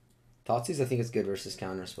 Thoughtseize I think is good versus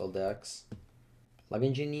counterspell decks. Plug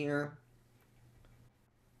Engineer.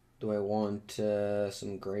 Do I want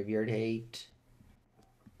some graveyard hate?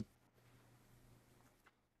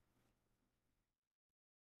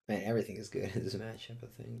 Man, everything is good in this matchup,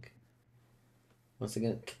 I think. Once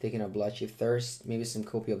again, taking a Bloodchief Thirst, maybe some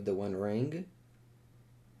copy of the One Ring.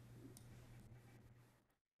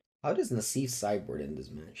 How does Nassif sideboard in this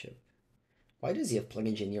matchup? Why does he have Plug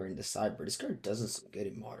Engineer in the sideboard? This card doesn't seem good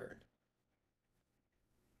in Modern.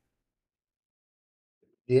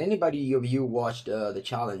 Did anybody of you watch the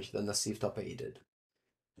challenge that Nassif top 8 did?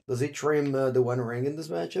 Does he trim the One Ring in this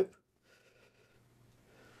matchup?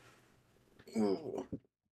 Ooh,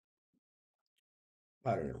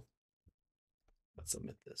 I don't know. Let's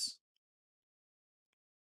submit this.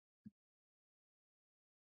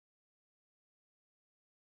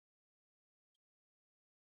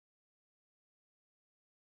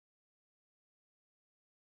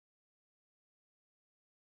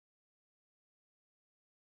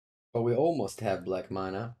 But we almost have black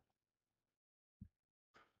mana.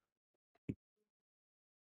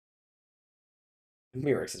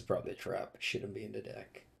 Mirrex is probably a trap. It shouldn't be in the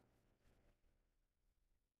deck.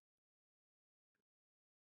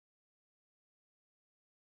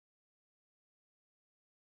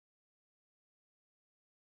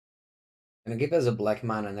 And give us a black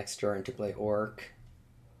mana next turn to play Orc.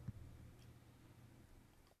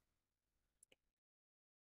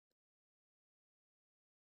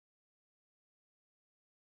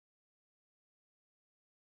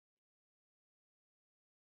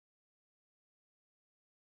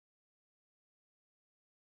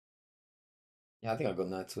 Yeah, I think I'll go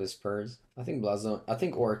Nuts Whispers. I think Blazon. I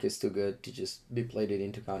think Orc is too good to just be played it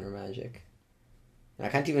into counter magic. And I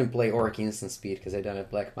can't even play Orc instant speed because I don't have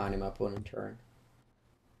black mana in my opponent turn.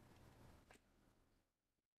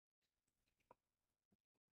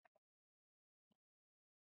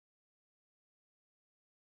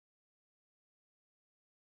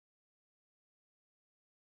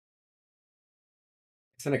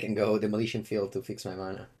 So then I can go Demolition Field to fix my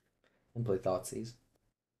mana and play Thoughtseize.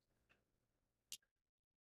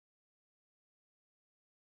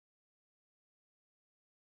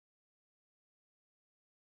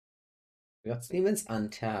 We got Stevens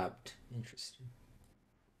untapped. Interesting.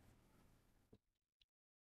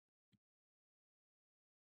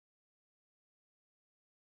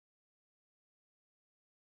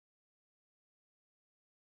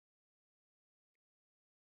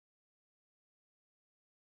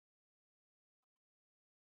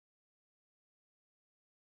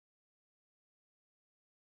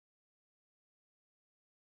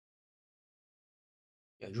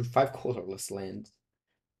 Yeah, I drew 5 colorless lands.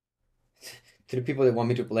 To the people that want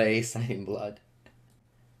me to play Signing Blood.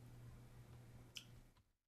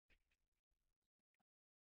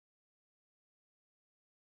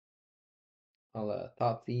 I'll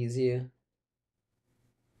Thoughtseize you.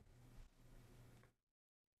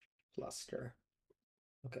 Cluster.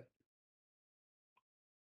 Okay.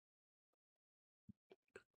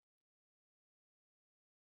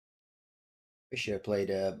 We should have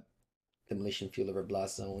played Demolition Field over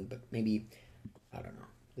Blast Zone, but maybe, I don't know.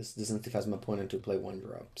 This doesn't have my opponent to play 1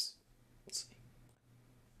 drops. We'll see.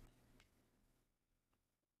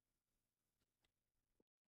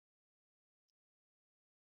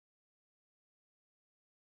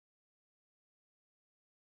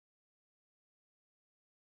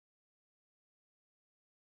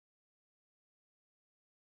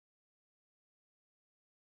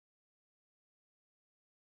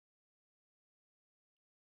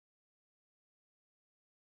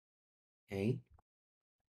 Okay.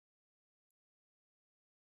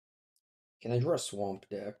 Can I draw a swamp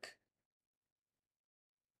deck?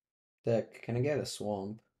 Deck, can I get a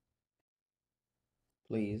swamp?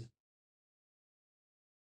 Please.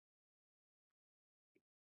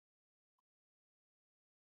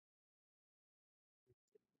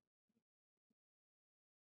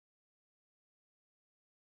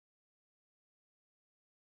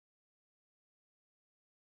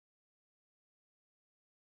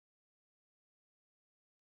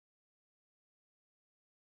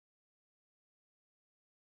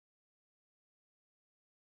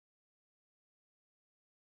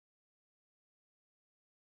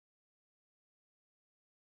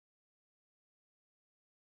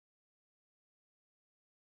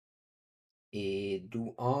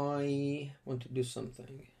 Do I want to do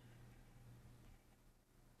something?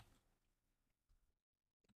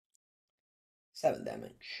 7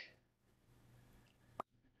 damage.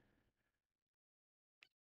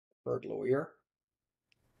 Bird Lawyer.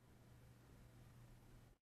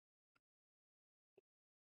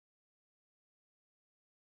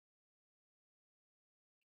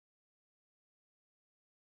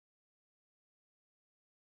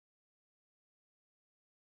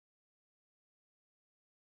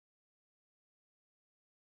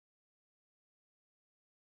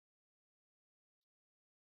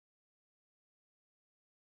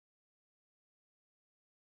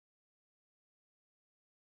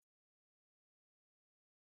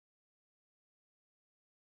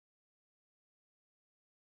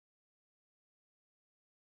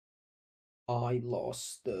 I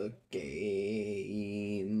lost the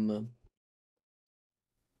game. I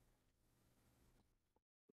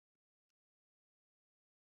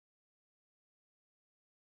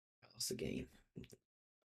lost the game.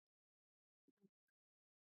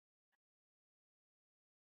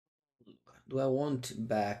 Do I want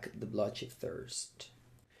back the Bloodchief Thirst?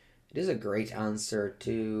 It is a great answer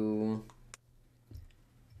to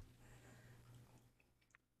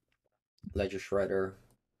Ledger Shredder.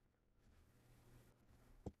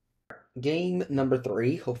 Game number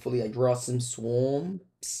 3. Hopefully I draw some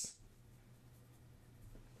swamps.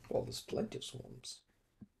 Well, there's plenty of swamps.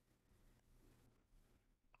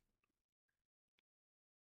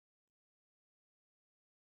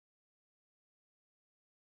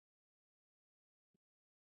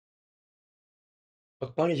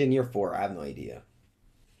 What point is in year 4? I have no idea.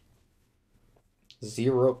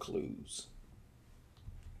 0 clues.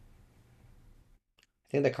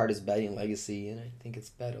 I think the card is bad in Legacy, and I think it's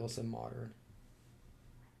bad also in Modern.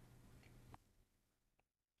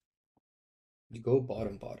 You go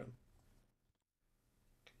bottom, bottom.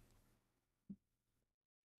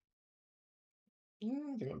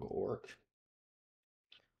 I think I'll go Orc.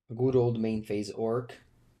 A good old main phase Orc.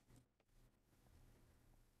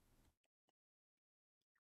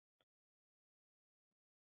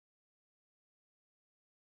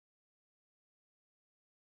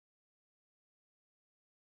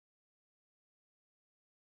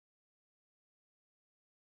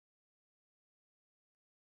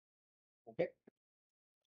 Okay.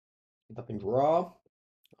 Get up and draw.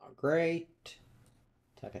 Oh, great.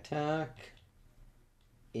 Attack, attack.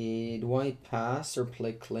 Do I pass or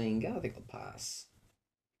play Cling? I think I'll pass.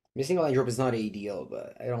 Missing a line drop is not ideal,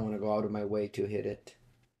 but I don't want to go out of my way to hit it.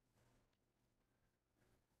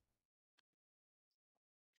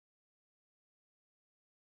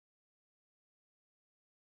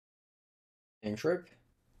 And trip.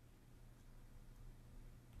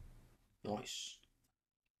 Nice.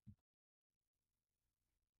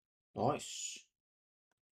 Nice.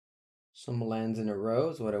 Some lands in a row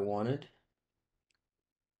is what I wanted.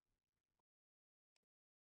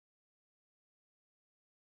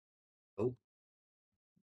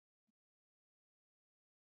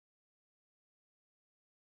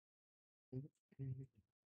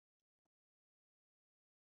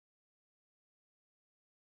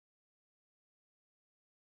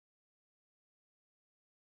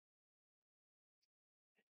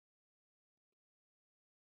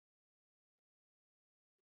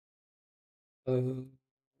 Oh.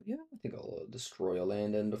 Yeah, I think I'll destroy a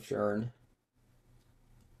land end of turn.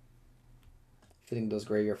 Fitting those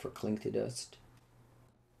graveyard for Cling to Dust.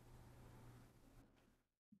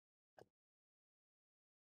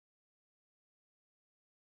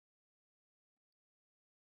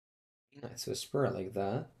 Nice Whisper, I like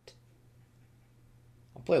that.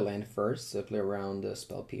 I'll play land first, so I play around the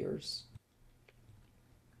Spell Pierce.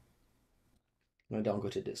 And I don't go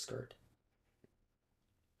to discard.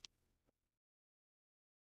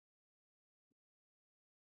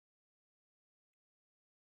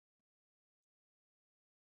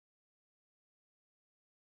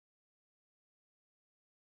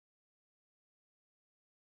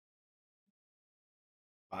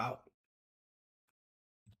 Wow.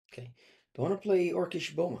 Okay. Don't want to play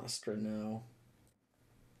Orcish Bowmaster now.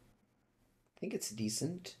 I think it's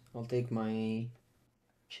decent. I'll take my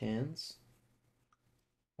chance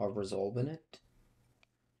of resolving it.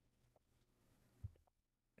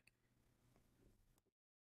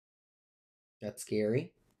 That's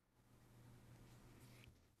scary.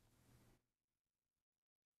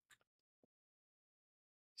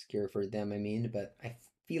 Scary for them, I mean, but I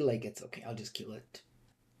feel like it's okay. I'll just kill it.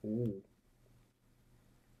 Ooh.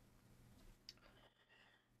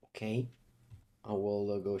 Okay. I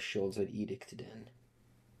will go Sheoldred Edict then.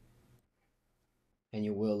 And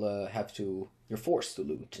you will have to. You're forced to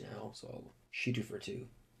loot now, so I'll shoot you for 2.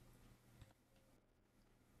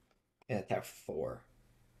 And attack for 4.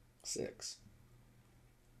 6.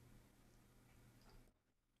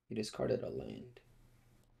 You discarded a land.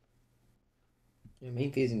 Yeah,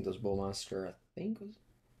 main phasing those Bowmaster, I think, was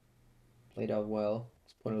played out well.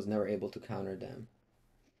 This opponent was never able to counter them.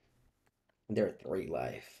 And they're at 3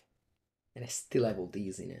 life. And I still have all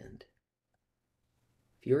these in hand.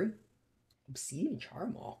 Fury? Obsidian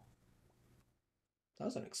Charmaw. That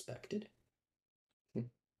was unexpected.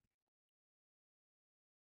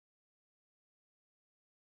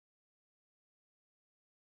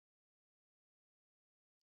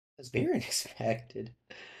 That's very unexpected.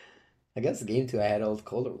 I guess game 2 I had all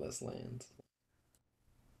colorless lands.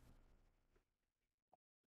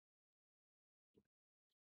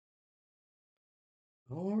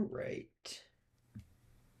 Alright.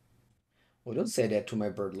 Well, don't say that to my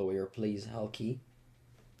bird lawyer, please, Halky.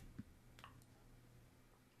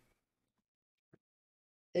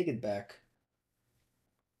 Take it back.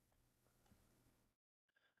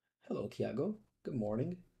 Hello, Tiago. Good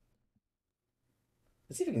morning.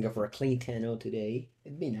 Let's see if I can go for a clean 10-0 today.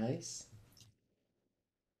 It'd be nice.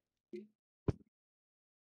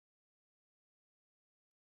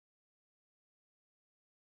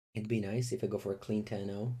 It'd be nice if I go for a clean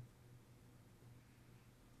 10-0.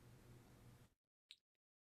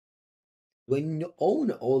 Do I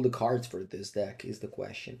own all the cards for this deck is the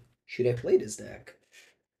question. Should I play this deck?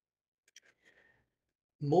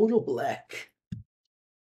 MonoBlack.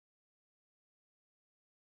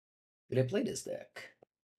 Should I play this deck?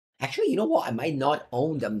 Actually, you know what? I might not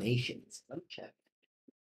own Damnations. Let me check.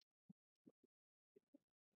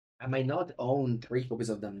 I might not own 3 copies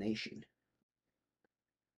of Damnation.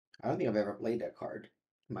 I don't think I've ever played that card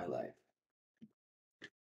in my life.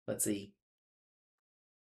 Let's see.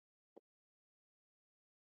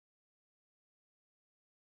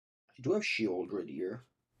 I do have Sheoldred here.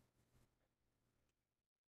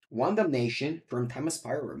 1 Damnation from Time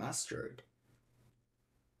Aspire Remastered.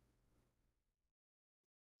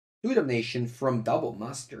 2 Damnation from Double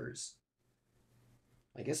Masters.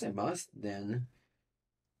 I guess I must then.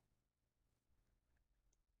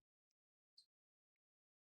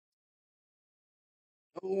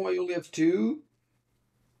 Oh, I only have 2?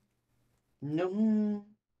 No.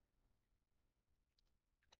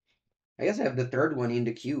 I guess I have the 3rd one in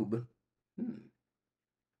the cube.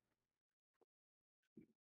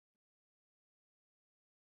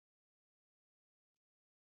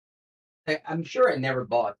 I'm sure I never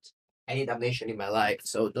bought any Damnation in my life,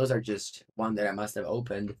 so those are just one that I must have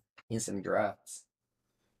opened in some drafts.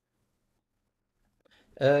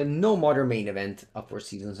 No modern main event up for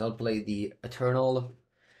seasons. I'll play the Eternal.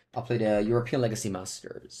 I'll play the European Legacy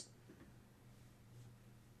Masters.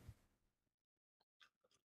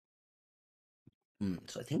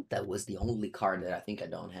 So I think that was the only card that I think I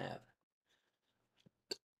don't have.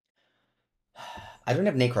 I don't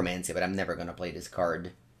have Necromancy, but I'm never gonna play this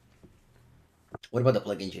card. What about the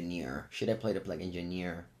Plague Engineer? Should I play the Plague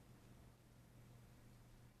Engineer?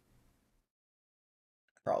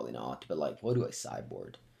 Probably not, but like, what do I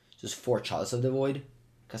sideboard? Just 4 Chalice of the Void?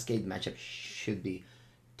 Cascade matchup should be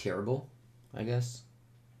terrible, I guess.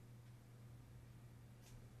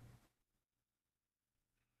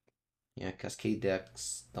 Yeah, Cascade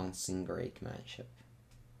decks don't seem great matchup.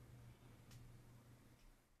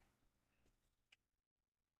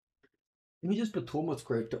 Let me just put Tormod's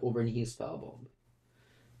Crypt over Nihil Spellbomb.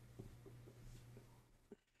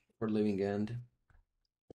 Or Living End.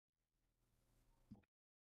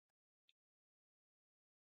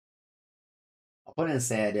 Opponent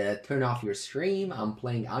said, turn off your stream. I'm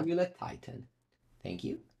playing Amulet Titan. Thank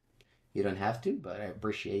you. You don't have to, but I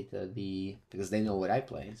appreciate the... Because they know what I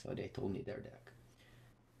play, so they told me their deck.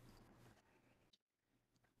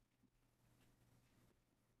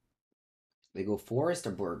 They go Forest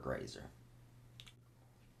or Burgrazer.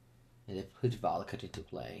 And they put Valakut into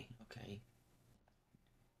play. Okay.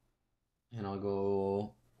 And I'll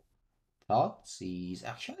go Thought's.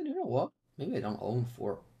 Actually, you know what? Maybe I don't own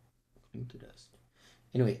 4 Cling to Dust.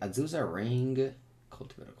 Anyway, Azusa Ring,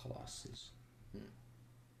 Cultivator Colossus.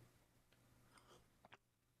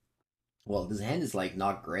 Well, this hand is like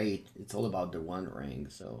not great. It's all about the one ring,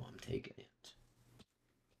 so I'm taking it.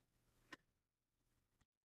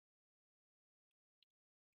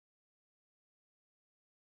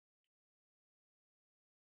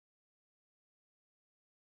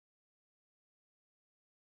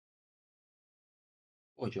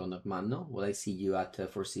 Buongiorno, Manno. Will I see you at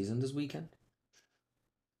Four Seasons this weekend?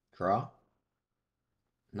 Draw.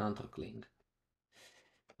 Non-Tockling.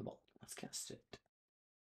 Well, let's cast it.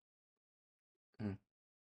 And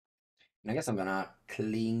I guess I'm gonna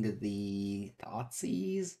cling the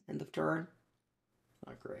Thoughtseize end of turn.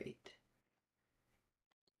 Not great.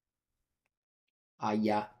 Ah,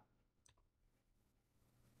 yeah.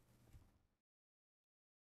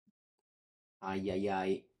 Ay, ay,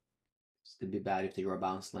 ay. This could be bad if they draw a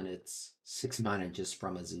bounce land. It's 6 mana just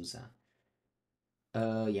from Azusa.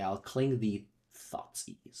 Yeah, I'll cling the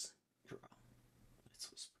Thoughtseize. Draw.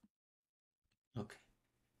 Let's whisper. Okay.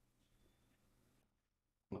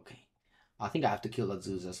 Okay. I think I have to kill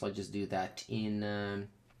Azusa, so I'll just do that in... well,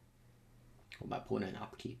 my opponent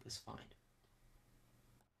upkeep is fine.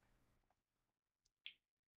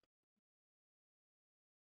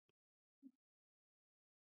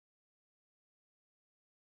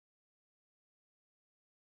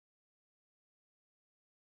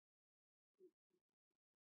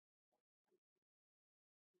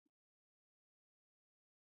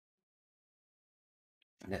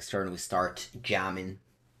 Next turn we start jamming.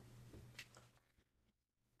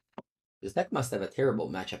 This deck must have a terrible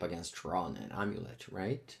matchup against Tron and Amulet,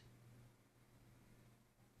 right?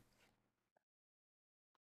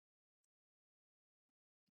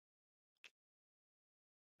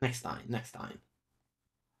 Next time, next time.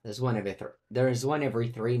 There's one every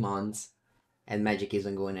 3 months, and Magic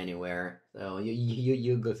isn't going anywhere. So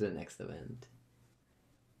you go to the next event.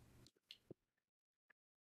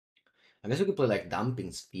 I guess we could play like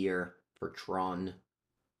Dumping Sphere for Tron.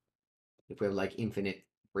 If we have like infinite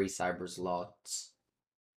free cyber slots.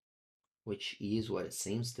 Which is what it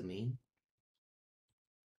seems to mean.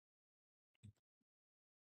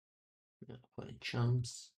 Yeah, opponent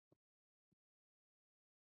chumps.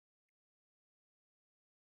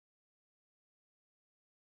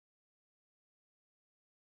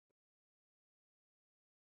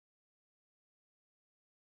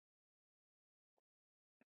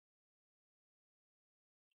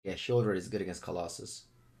 Yeah, Sheoldred is good against Colossus.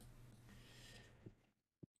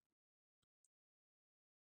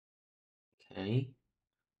 Okay.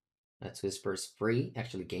 That's Whisper's free.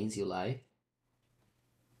 Actually gains you life.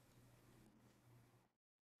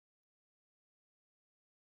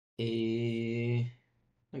 I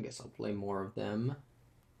guess I'll play more of them.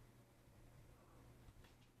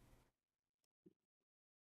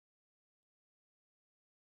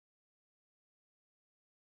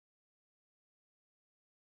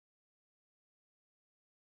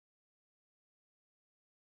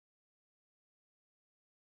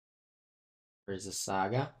 There's a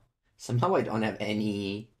Saga. Somehow I don't have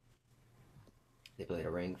any... They played a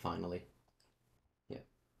ring, finally. Yeah.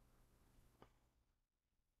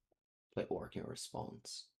 Play Working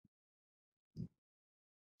Response.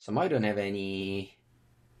 Somehow I don't have any...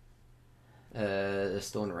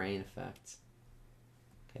 Stone Rain effects.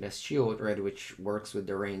 Okay, that's Sheoldred, which works with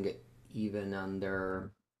the ring even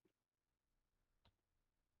under...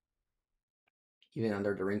 Even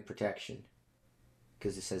under the ring protection.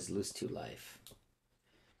 Because it says lose 2 life.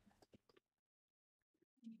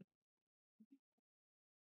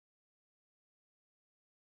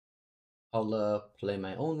 I'll play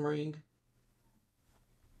my own ring.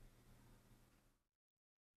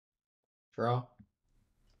 Draw.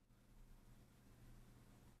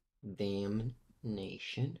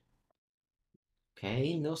 Damnation.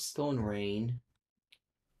 Okay, no Stone Rain.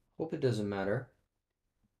 Hope it doesn't matter.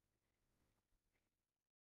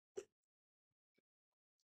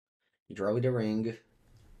 You draw with the ring.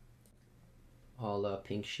 I'll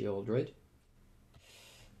pink Sheoldred.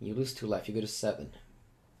 You lose 2 life. You go to 7.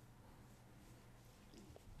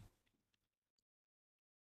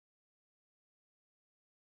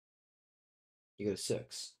 You go to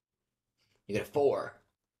 6. You go to 4.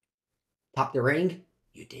 Pop the ring.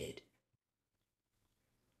 You did.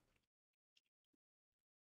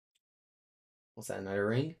 What's that? Another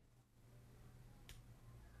ring?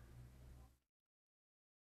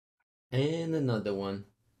 And another one.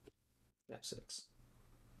 F6.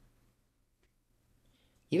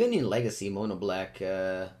 Even in Legacy,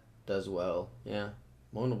 MonoBlack does well. Yeah,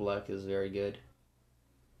 MonoBlack is very good.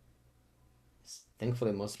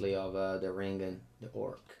 Thankfully, mostly of the ring and the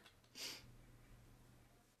orc.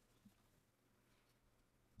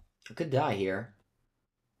 I could die here.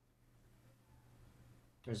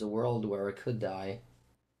 There's a world where I could die.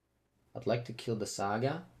 I'd like to kill the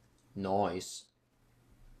saga. Noise.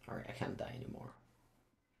 Alright, I can't die anymore.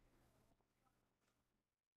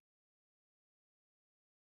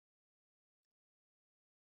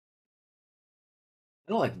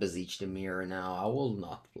 I don't like Beseech the Mirror now. I will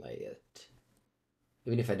not play it.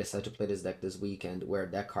 Even if I decide to play this deck this weekend, where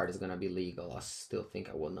that card is gonna be legal, I still think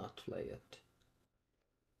I will not play it.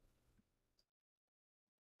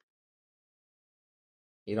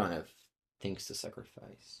 You don't have things to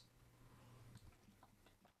sacrifice.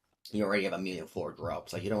 You already have a million 4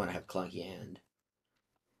 drops. Like, you don't want to have clunky hand.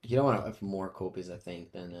 You don't want to have more copies, I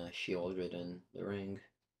think, than Sheoldred and the Ring.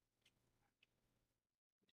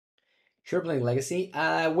 Sure, playing Legacy?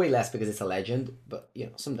 Way less because it's a legend, but, you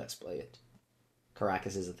know, some decks play it.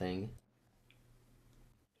 Caracas is a thing.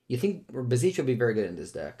 You think Beseech will be very good in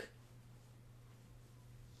this deck.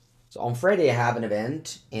 So on Friday I have an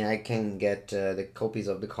event, and I can get the copies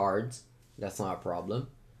of the cards. That's not a problem.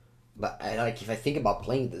 But if I think about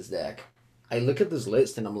playing this deck, I look at this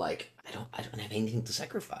list and I'm like, I don't have anything to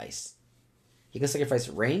sacrifice. You can sacrifice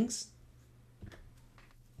rings.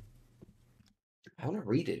 I want to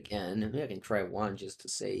read it again. Maybe I can try one just to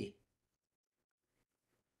see.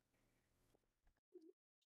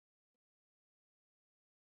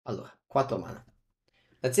 Allora, 4 mana.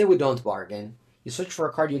 Let's say we don't bargain. You search for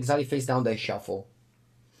a card, you exile it face down, then shuffle.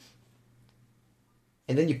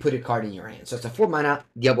 And then you put a card in your hand. So it's a 4 mana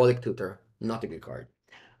Diabolic Tutor. Not a good card.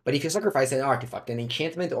 But if you sacrifice an artifact, an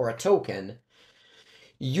enchantment, or a token,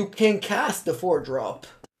 you can cast the 4-drop.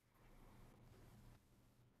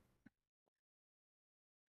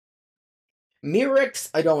 Mirrex,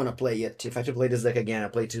 I don't want to play it. If I have to play this deck again, I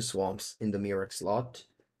play 2 Swamps in the Mirrex slot.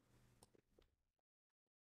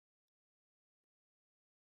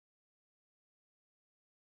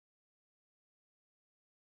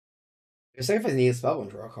 If I Nihil Spellbomb,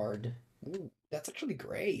 draw a card. Ooh, that's actually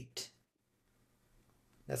great.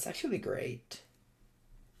 That's actually great.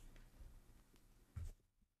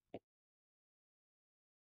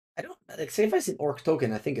 I don't like say if I see an orc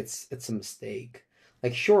token, I think it's a mistake.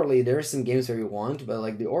 Like surely there are some games where you want, but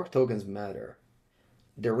like the orc tokens matter.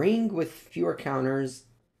 The ring with fewer counters,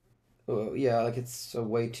 yeah, like it's a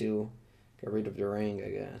way to get rid of the ring, I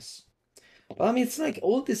guess. But I mean, it's like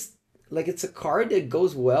all this, like it's a card that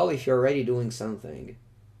goes well if you're already doing something,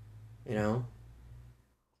 you know.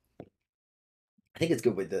 I think it's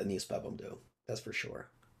good with the new Spellbomb though. That's for sure.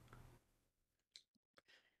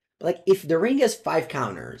 But like if the ring has 5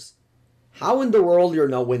 counters, how in the world you're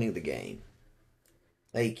not winning the game?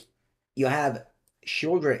 Like you have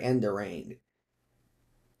Sheoldred and the ring.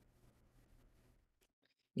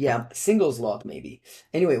 Yeah, single slot maybe.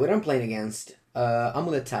 Anyway, what I'm playing against,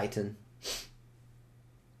 Amulet Titan.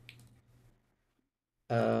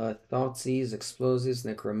 Thoughtseize, Explosives,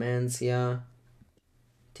 Necromentia.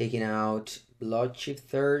 Taking out Bloodchief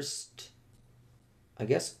Thirst. I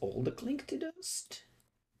guess all the Clink to Dust.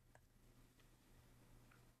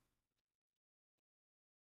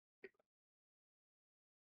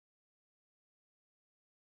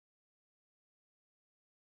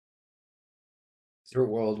 Is there a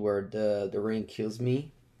world where the ring kills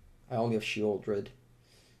me? I only have Sheoldred.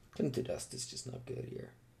 Clink to Dust is just not good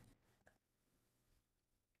here.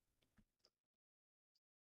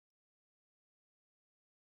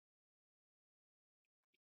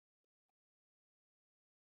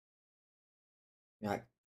 Yeah,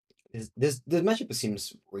 this matchup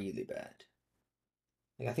seems really bad.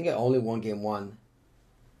 Like I think I only won game 1.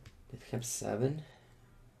 They have 7.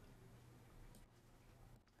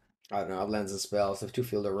 I don't know. I've lands and spells. I have 2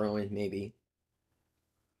 Field of Ruin, maybe.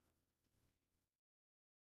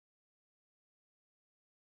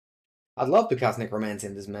 I'd love to cast Necromancy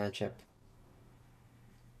in this matchup.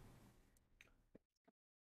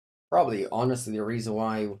 Probably, honestly, the reason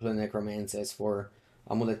why we play Necromancy is for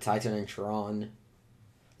Amulet Titan and Tron.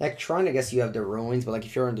 Like, Tron, I guess you have the ruins, but like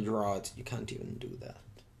if you're on the draw, you can't even do that.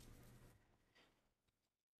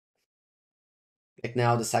 Like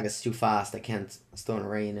now the saga's too fast, I can't Stone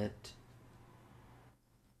Rain it.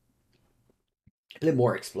 Play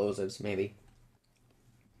more explosives, maybe.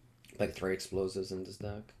 Like 3 explosives in this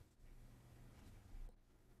deck.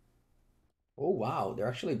 Oh wow, they're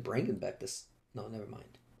actually bringing back this. No, never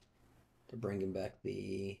mind. They're bringing back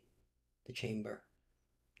the chamber.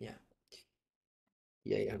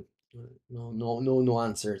 Yeah, yeah. No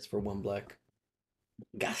answers for 1 black.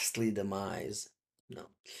 Ghastly Demise. No.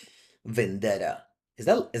 Vendetta. Is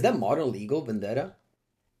that modern legal, Vendetta?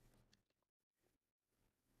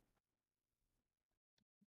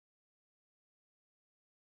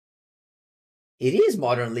 It is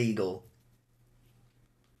modern legal.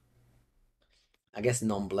 I guess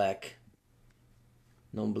non-black.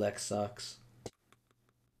 Non-black sucks.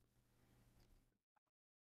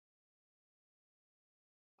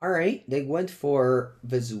 Alright, they went for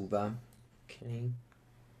Vesuva. Okay.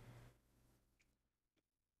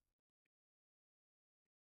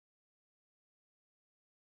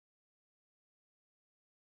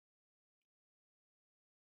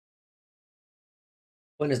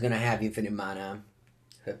 One is gonna have infinite mana.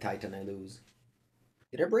 Have Titan, I lose.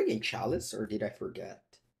 Did I bring in Chalice or did I forget?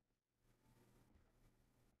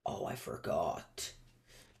 Oh, I forgot.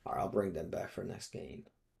 Alright, I'll bring them back for next game.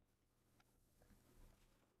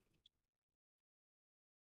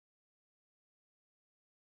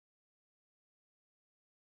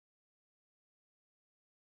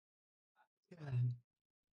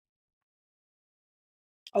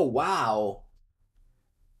 Oh, wow.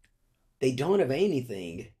 They don't have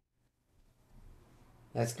anything.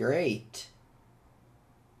 That's great.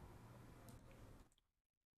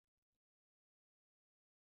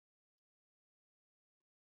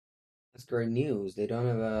 That's great news. They don't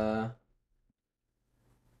have the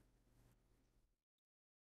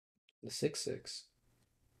 6/6.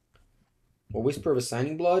 Well, Whisper of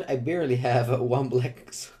Assigning Blood? I barely have one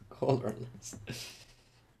black colorless.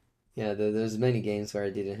 Yeah, there's many games where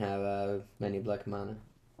I didn't have many black mana.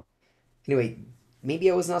 Anyway,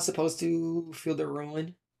 maybe I was not supposed to feel the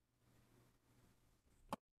ruin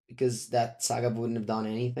because that saga wouldn't have done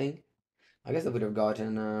anything. I guess I would have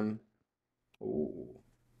gotten oh,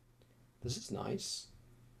 this is nice.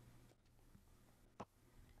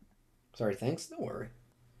 Sorry, thanks. Don't worry.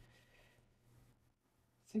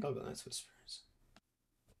 I think I'll go Nice Whispers.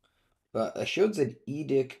 But Sheoldred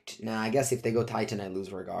Edict. Nah, I guess if they go Titan, I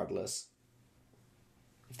lose regardless.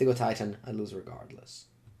 If they go Titan, I lose regardless.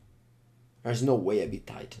 There's no way I beat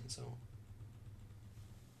Titan, so.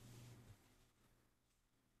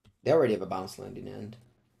 They already have a bounce land in end.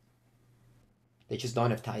 They just don't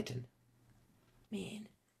have Titan. Man.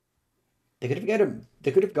 They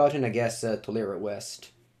could have gotten, I guess, Tolera West.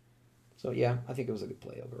 So yeah, I think it was a good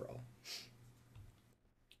play overall.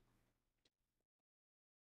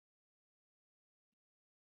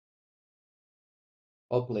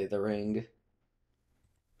 I'll play the ring.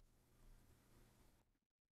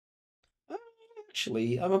 Uh,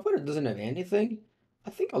 Actually, my opponent doesn't have anything. I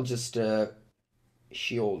think I'll just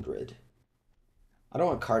Sheoldred. I don't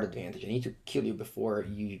want card advantage. I need to kill you before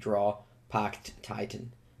you draw Pact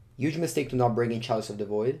Titan. Huge mistake to not bring in Chalice of the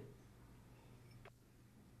Void.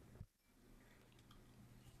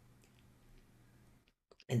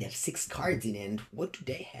 And they have 6 cards in end. What do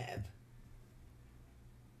they have?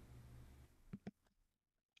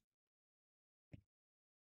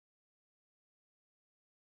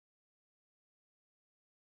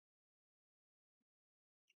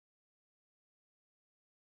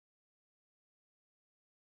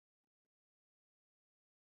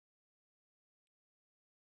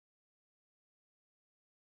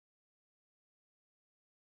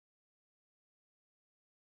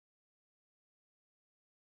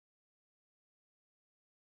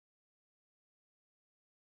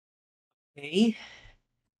 Okay.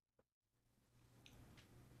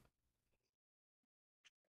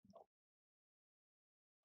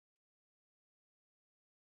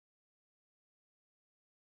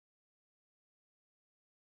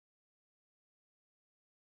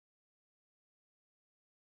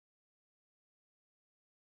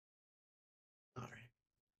 All right.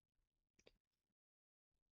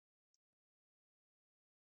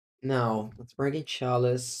 Now, let's bring in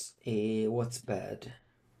Chalice. What's bad?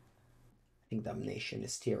 I think Damnation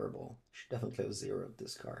is terrible. Should definitely have 0 of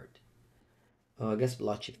this card. I guess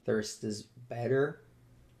Bloodchief Thirst is better.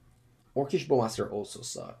 Orcish Bowmaster also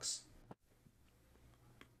sucks.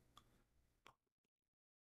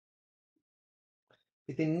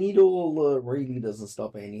 Pithing Needle really doesn't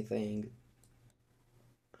stop anything.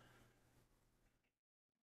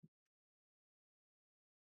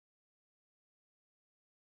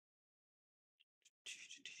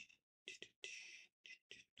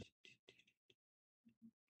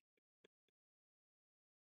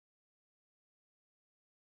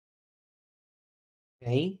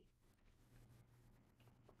 Okay.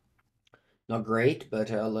 Not great,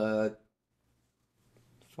 but I'll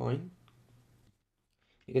fine.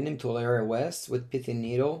 You can name Tolera West with Pithing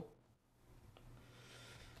Needle.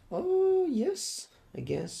 Oh yes, I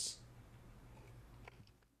guess.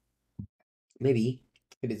 Maybe.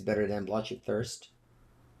 Maybe it's better than Bloodchief Thirst.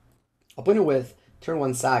 I'll put it with turn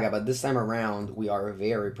 1 Saga, but this time around we are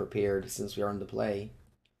very prepared since we are on the play.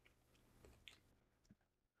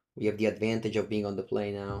 We have the advantage of being on the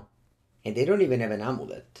play now. And they don't even have an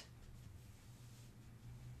amulet.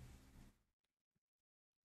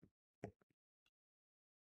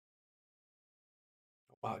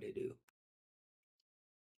 Wow, they do.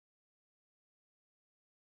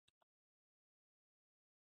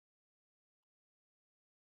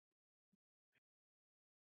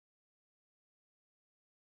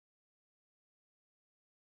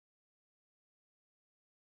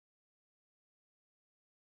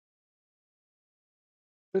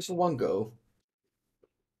 Just one go.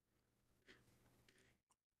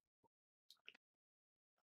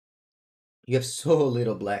 You have so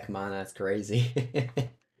little black mana, it's crazy.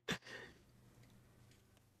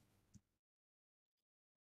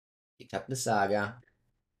 You tap the Saga.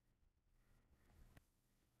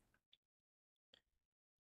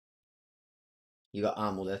 You got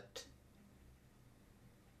Amulet.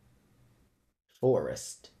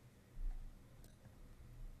 Forest.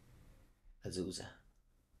 Azusa.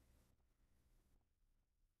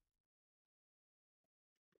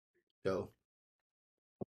 Go.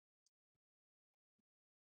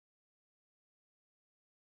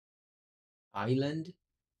 Island.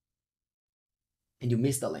 And you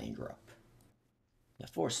missed the land drop. You have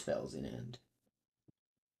 4 spells in hand.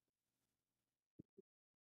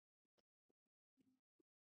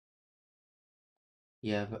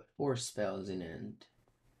 You have 4 spells in hand.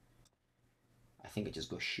 I think I just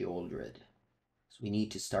go Sheoldred. So we need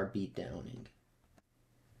to start beat downing.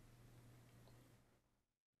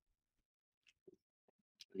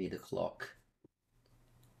 We need a clock.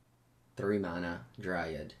 3 mana,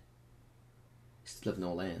 Dryad. Still have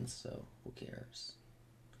no lands, so who cares?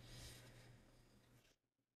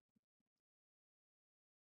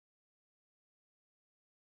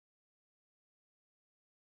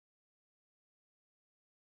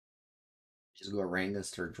 Just go Rang and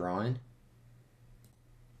start drawing.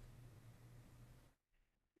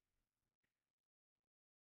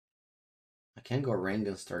 I can go Rang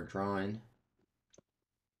and start drawing.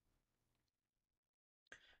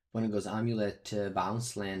 When it goes Amulet to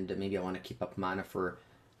bounce land, maybe I want to keep up mana for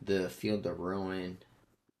the Field of Ruin.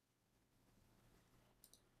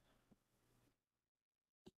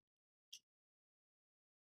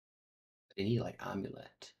 I need like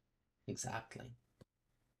Amulet. Exactly.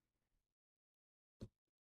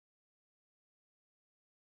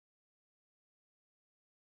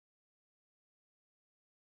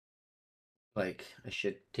 Like I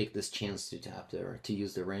should take this chance to tap there to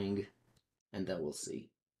use the ring, and then we'll see.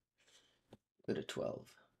 Go to 12.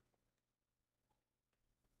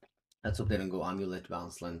 Let's hope they don't go Amulet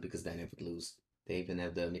bounce land because then if it lose, they even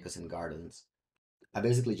have the Nicholson Gardens. I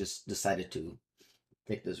basically just decided to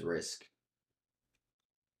take this risk.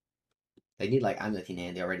 They need like Amulet in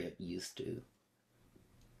hand, they already used to.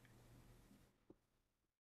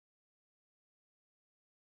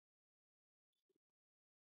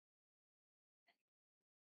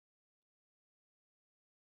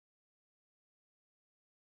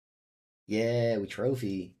 Yeah, we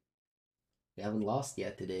trophy. We haven't lost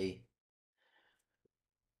yet today.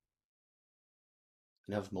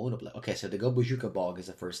 Enough MonoBlack. Okay, so they go Bojuka Bog as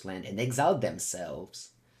a first land and exile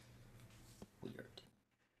themselves. Weird.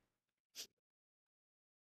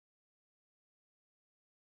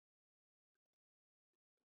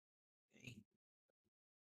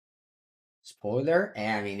 Spoiler?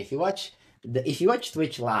 I mean, if you watch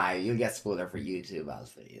Twitch live, you'll get spoiler for YouTube.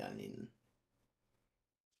 I mean,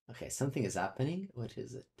 okay, something is happening. What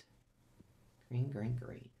is it? Green, green,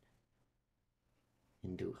 green.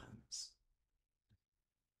 Endurance.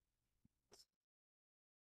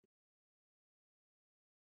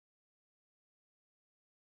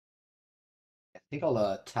 I think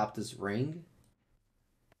I'll tap this ring.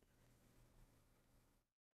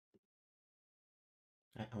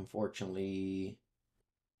 Unfortunately,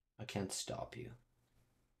 I can't stop you.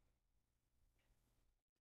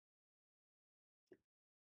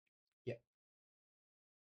 Yeah.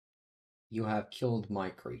 You have killed my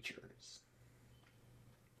creatures.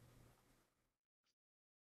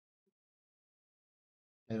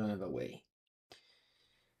 I don't have a way.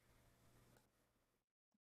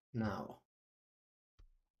 Now.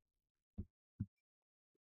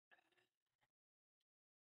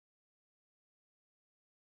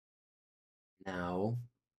 Now.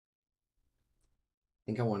 I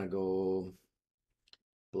think I want to go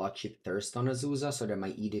Bloodchief Thirst on Azusa so that my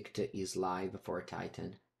Edict is live for a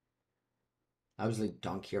Titan. I obviously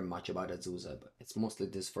don't care much about Azusa, but it's mostly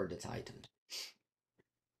this for the Titan.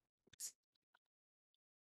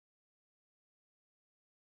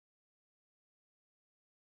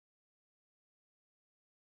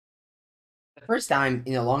 The first time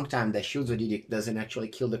in a long time that Shields with Edict doesn't actually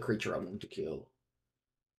kill the creature I want to kill.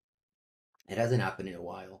 It hasn't happened in a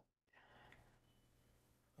while.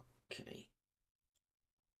 Okay.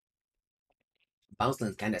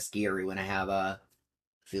 Bounceland's kind of scary when I have a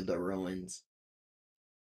Field of Ruins.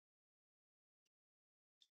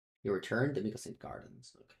 You return to St.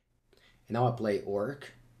 Gardens. Okay. And now I play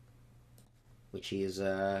Orc, which is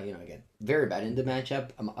again very bad in the matchup.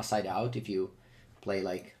 I'm a side out if you play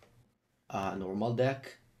like a normal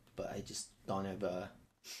deck, but I just don't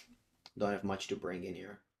have much to bring in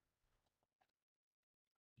here.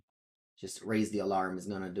 Just raise the alarm is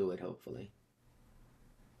gonna do it, hopefully.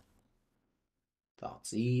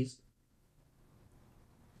 Thoughtseize.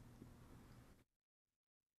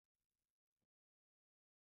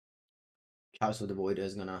 Chalice of the Void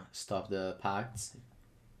is gonna stop the pacts.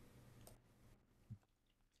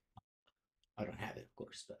 I don't have it, of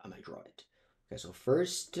course, but I might draw it. Okay, so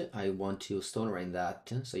first I want to Stone Rain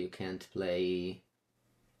that, so you can't play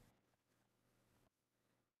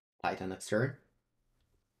Titan next turn.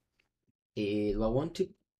 Do I want to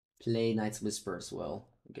play Night's Whisper as well,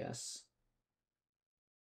 I guess?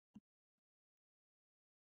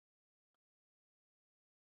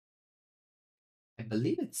 I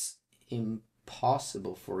believe it's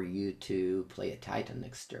impossible for you to play a Titan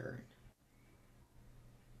next turn.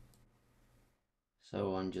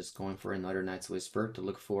 So I'm just going for another Night's Whisper to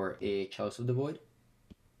look for a Chalice of the Void.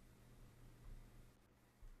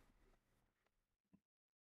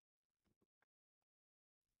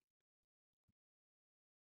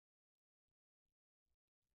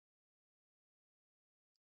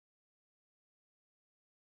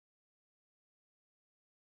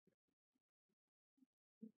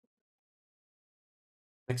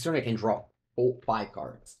 Next turn I can draw 5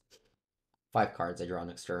 cards. 5 cards I draw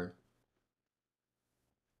next turn.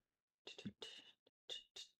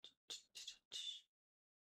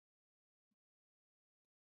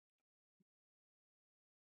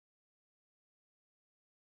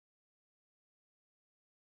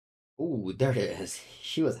 Ooh, there it is.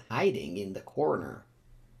 She was hiding in the corner.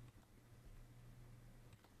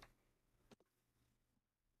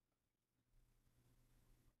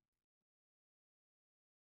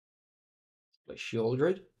 Play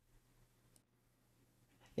Sheoldred.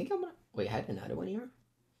 I think I'm gonna wait. I had another one here.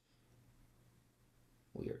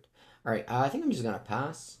 Weird. All right, I think I'm just gonna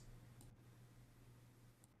pass.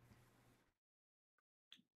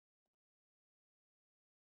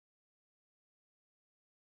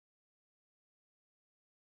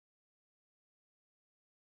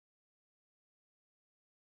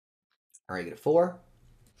 All right, get a 4.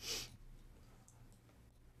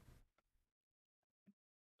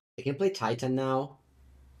 I can play Titan now.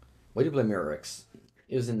 Why do you play Mirrex?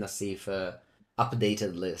 It was in the safe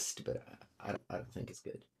updated list, but I don't think it's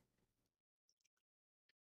good.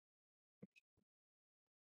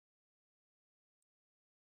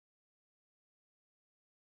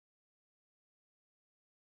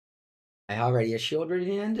 I already a Sheoldred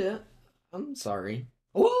in hand. I'm sorry.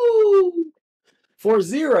 Woo!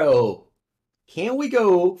 4-0. Can we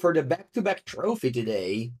go for the back-to-back trophy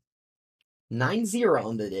today? 9-0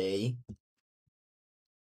 on the day.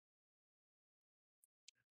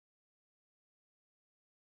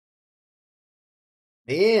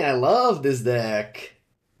 Man, I love this deck.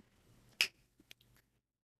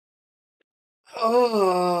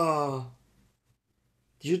 Oh,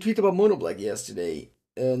 did you tweet about MonoBlack yesterday?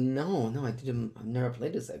 No, I didn't. I've never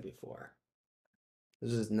played this deck before.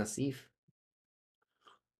 This is Nassif.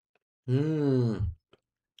 Playing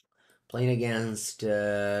against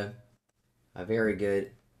a very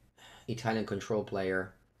good Italian control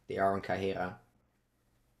player, the Aaron Cajera,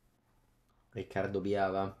 Riccardo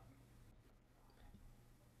Biava.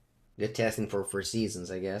 Good testing for 4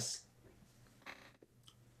 seasons, I guess.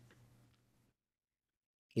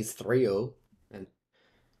 He's 3-0, and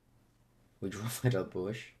we draw Vital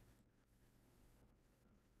Bush.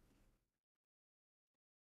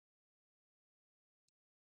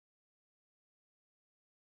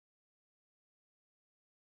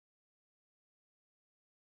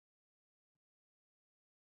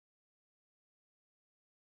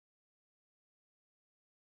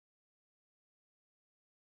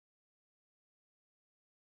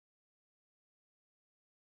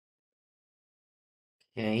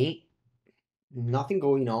 Okay. Nothing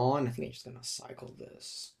going on. I think I'm just gonna cycle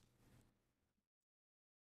this.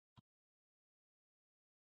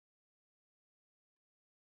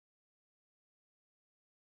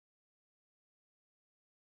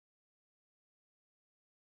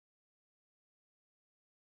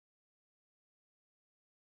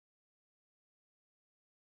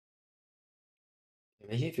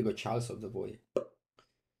 Imagine if you go Chalice of the Void.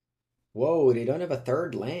 Whoa, they don't have a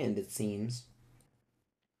third land, it seems.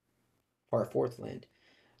 or a fourth land.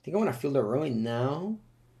 I think I want to Field of Ruin now.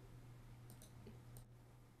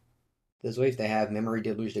 This way, if they have Memory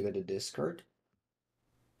Deluge, they go to discard.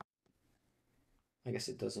 I guess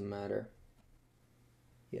it doesn't matter.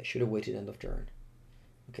 Yeah, should have waited end of turn.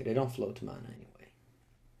 Okay, they don't float mana anyway.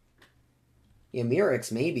 Yeah,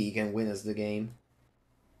 Mirrex maybe you can win us the game.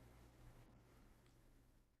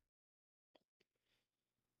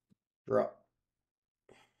 Draw.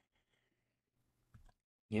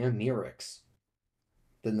 Yeah, Mirrex.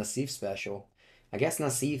 The Nassif special. I guess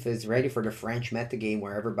Nassif is ready for the French metagame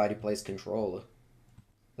where everybody plays control.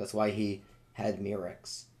 That's why he had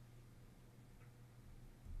Mirrex.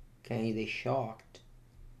 Okay, they shocked.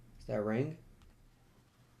 Is that a ring?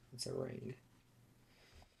 It's a ring.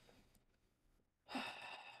 Okay,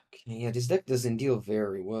 yeah, this deck doesn't deal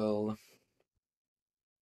very well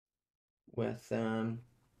with the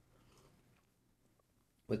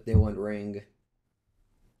one ring.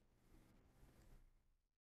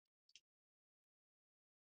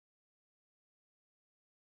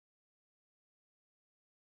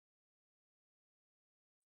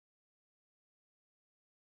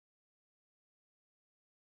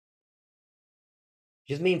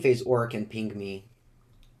 Just main phase Orc and ping me.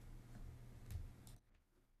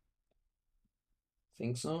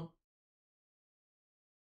 Think so?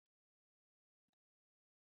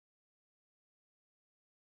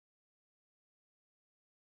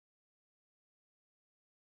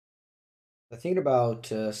 I'm thinking about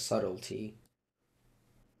subtlety.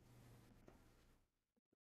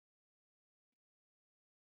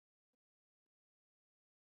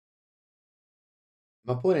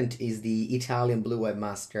 My opponent is the Italian Blue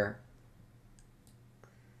Webmaster.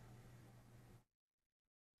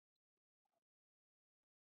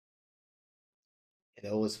 They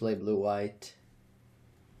always play blue-white.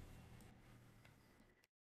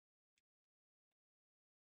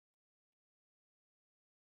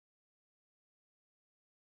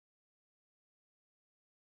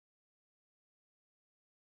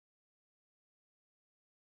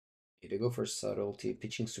 They go for subtlety,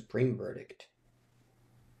 pitching Supreme Verdict.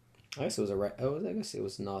 I guess it was a right. Oh, I guess it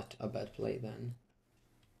was not a bad play then.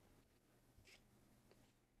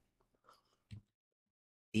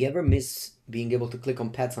 Do you ever miss being able to click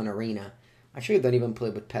on pets on Arena? Actually, I don't even play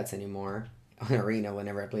with pets anymore on Arena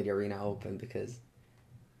whenever I play the Arena Open because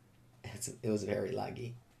it was very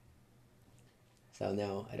laggy. So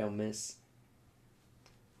no, I don't miss.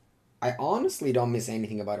 I honestly don't miss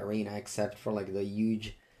anything about Arena except for like the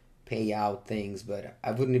huge payout things, but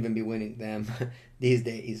I wouldn't even be winning them these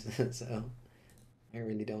days. So I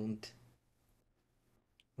really don't.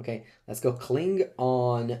 Okay, let's go cling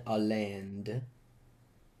on a land.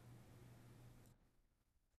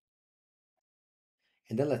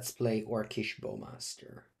 And then let's play Orcish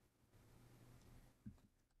Bowmaster.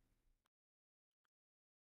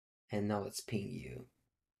 And now let's ping you.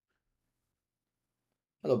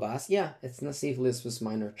 Hello, boss. Yeah, it's not safe list with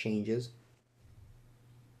minor changes.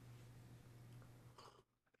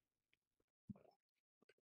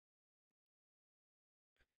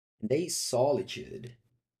 They Solitude.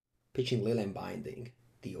 Pitching Lil and Binding.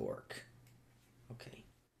 The Orc. Okay.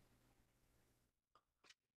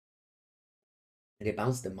 And they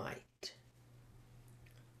bounce the Might.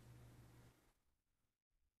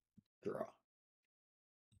 Draw.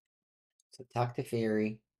 So attack the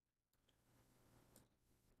Fairy.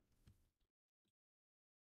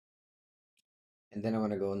 And then I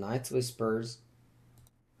want to go Night's Whispers.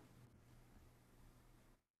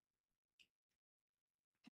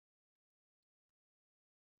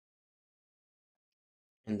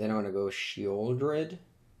 And then I want to go Sheoldred.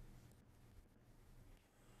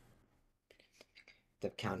 The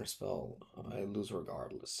counterspell, I lose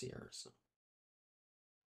regardless here. So.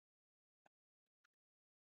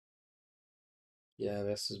 Yeah,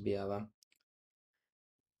 this is Biava.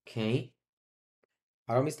 Okay.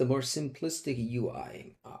 I don't miss the more simplistic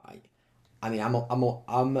UI. I mean,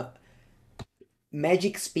 I'm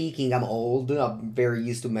Magic speaking. I'm old. I'm very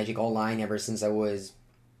used to Magic Online ever since I was,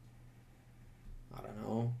 I don't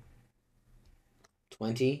know,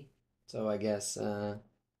 20. So I guess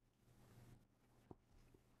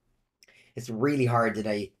it's really hard that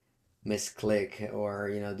I misclick or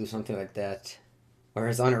do something like that.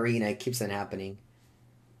 Whereas on Arena, it keeps on happening.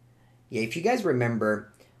 Yeah, if you guys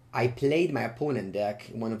remember, I played my opponent deck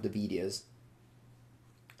in one of the videos,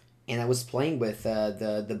 and I was playing with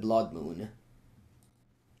the Blood Moon,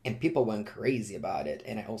 and people went crazy about it,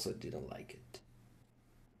 and I also didn't like it.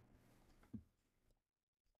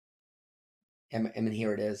 And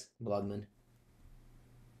here it is, Blood Moon.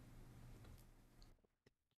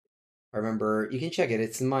 I remember you can check it.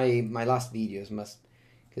 It's in my last videos. Must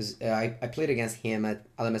Because I played against him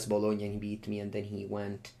at LMS Bologna and he beat me, and then he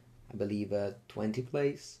went, I believe, 20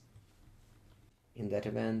 place in that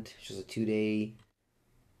event, which was a 2 day,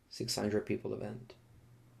 600 people event.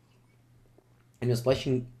 And he was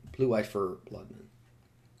splashing blue white for Bloodman.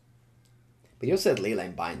 But he also had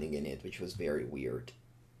Leyline Binding in it, which was very weird.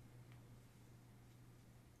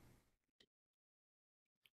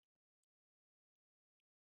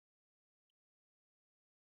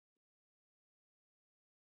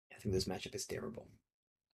 I think this matchup is terrible.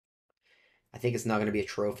 I think it's not going to be a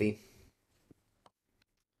trophy.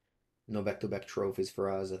 No back-to-back trophies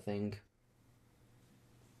for us, I think.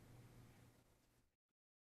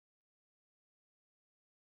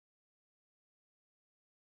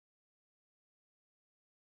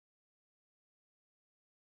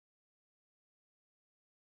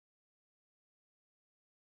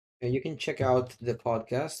 And you can check out the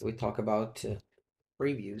podcast. We talk about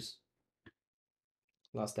previews.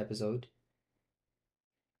 Last episode.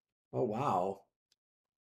 Oh, wow.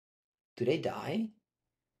 Do they die?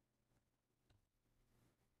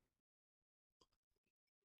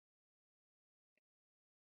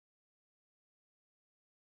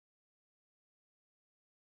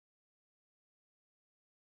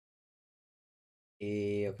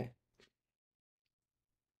 Okay.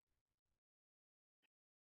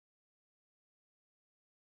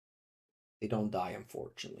 They don't die,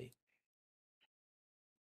 unfortunately.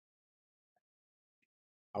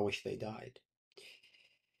 I wish they died.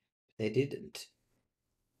 They didn't.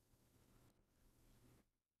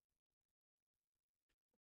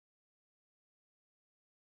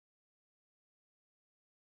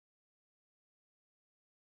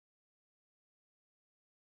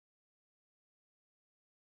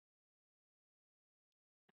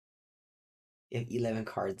 You have 11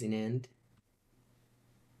 cards in end.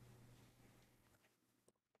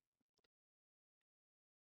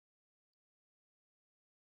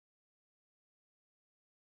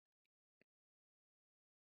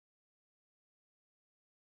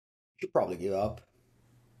 You should probably give up.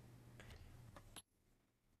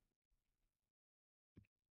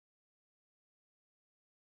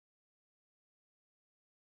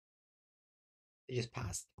 They just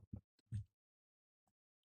passed.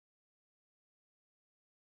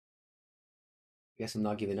 Guess I'm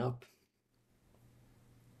not giving up.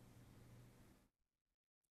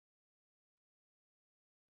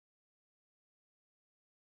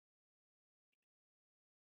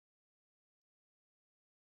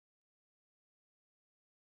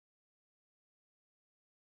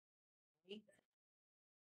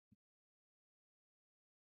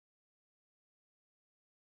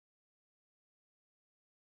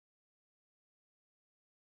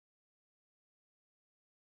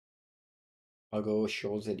 I'll go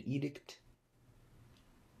Sheoldred Edict.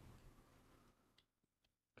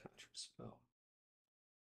 Counter spell.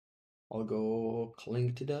 I'll go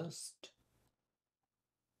Cling to Dust.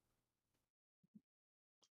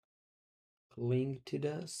 Cling to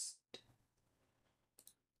Dust.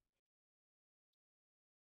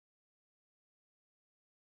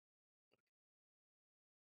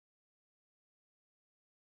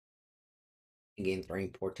 Gain very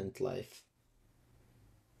important life.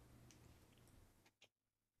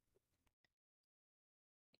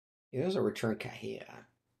 There's a return Kahea.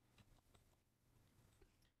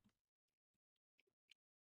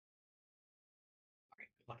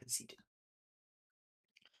 I can see it.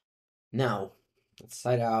 Now, let's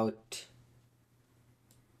side out.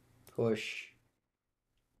 Push.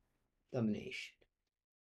 Damnation.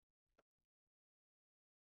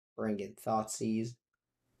 Bring in Thoughtseize.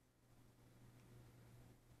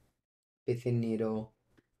 Pithing Needle.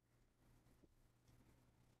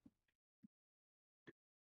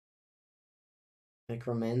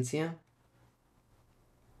 Necromentia.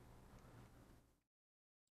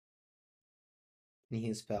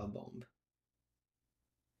 Nihil Spellbomb.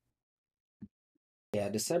 Yeah,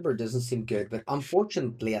 the cyber doesn't seem good, but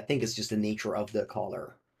unfortunately, I think it's just the nature of the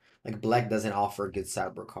color. Like, black doesn't offer good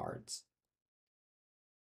cyber cards.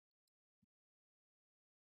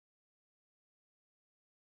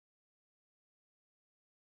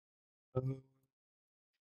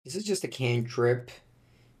 This is just a cantrip.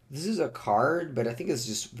 This is a card, but I think it's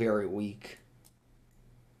just very weak.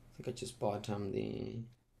 I think I just bought the...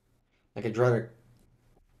 Like, I'd rather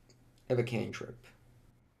have a cantrip.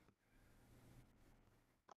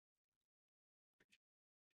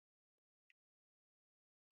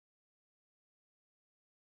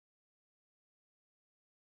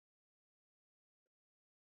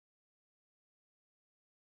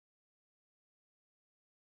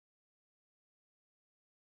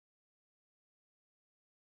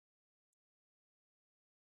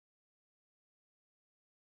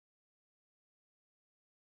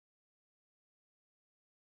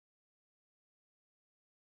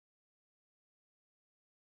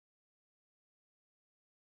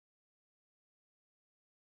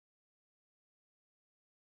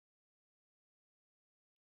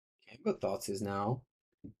 Go Thoughtseize now.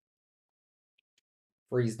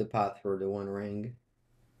 Freeze the path for the One Ring.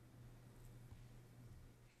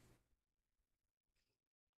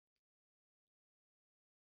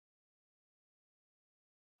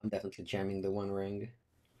 I'm definitely jamming the One Ring.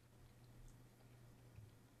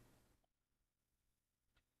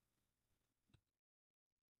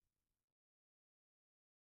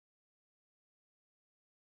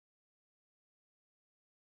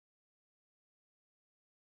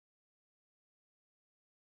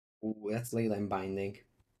 Ooh, that's Leyline Binding.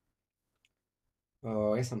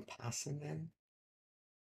 Oh, I guess I'm passing then.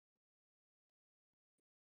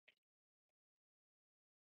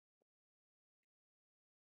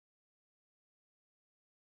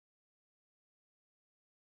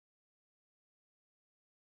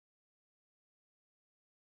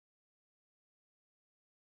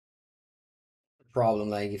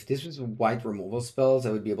 Problem, like, if this was white removal spells,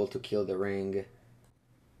 I would be able to kill the ring.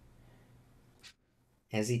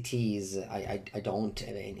 As it is, I don't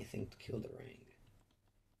have anything to kill the ring.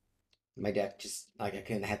 My deck just, like, I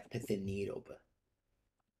can have Pithing Needle, but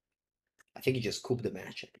I think it just cooped the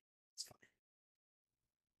matchup. It's fine.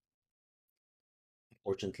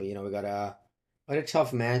 Unfortunately, we got a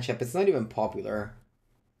tough matchup. It's not even popular.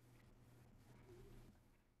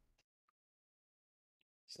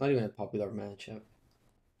 It's not even a popular matchup.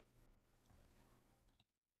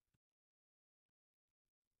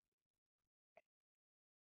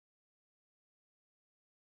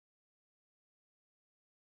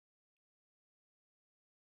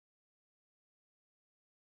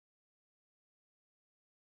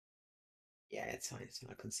 Yeah, it's fine. It's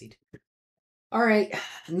not concede. All right,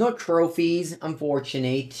 no trophies.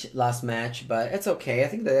 Unfortunate last match, but it's okay. I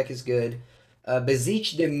think the deck is good.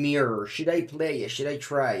 Beseech the Mirror. Should I play it? Should I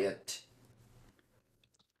try it?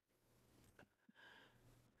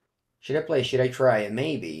 Should I play? Should I try it?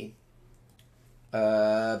 Maybe.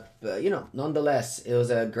 But nonetheless, it was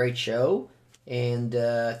a great show, and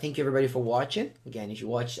thank you everybody for watching. Again, if you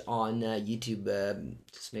watch on YouTube,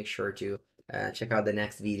 just make sure to check out the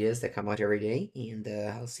next videos that come out every day, and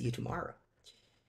I'll see you tomorrow.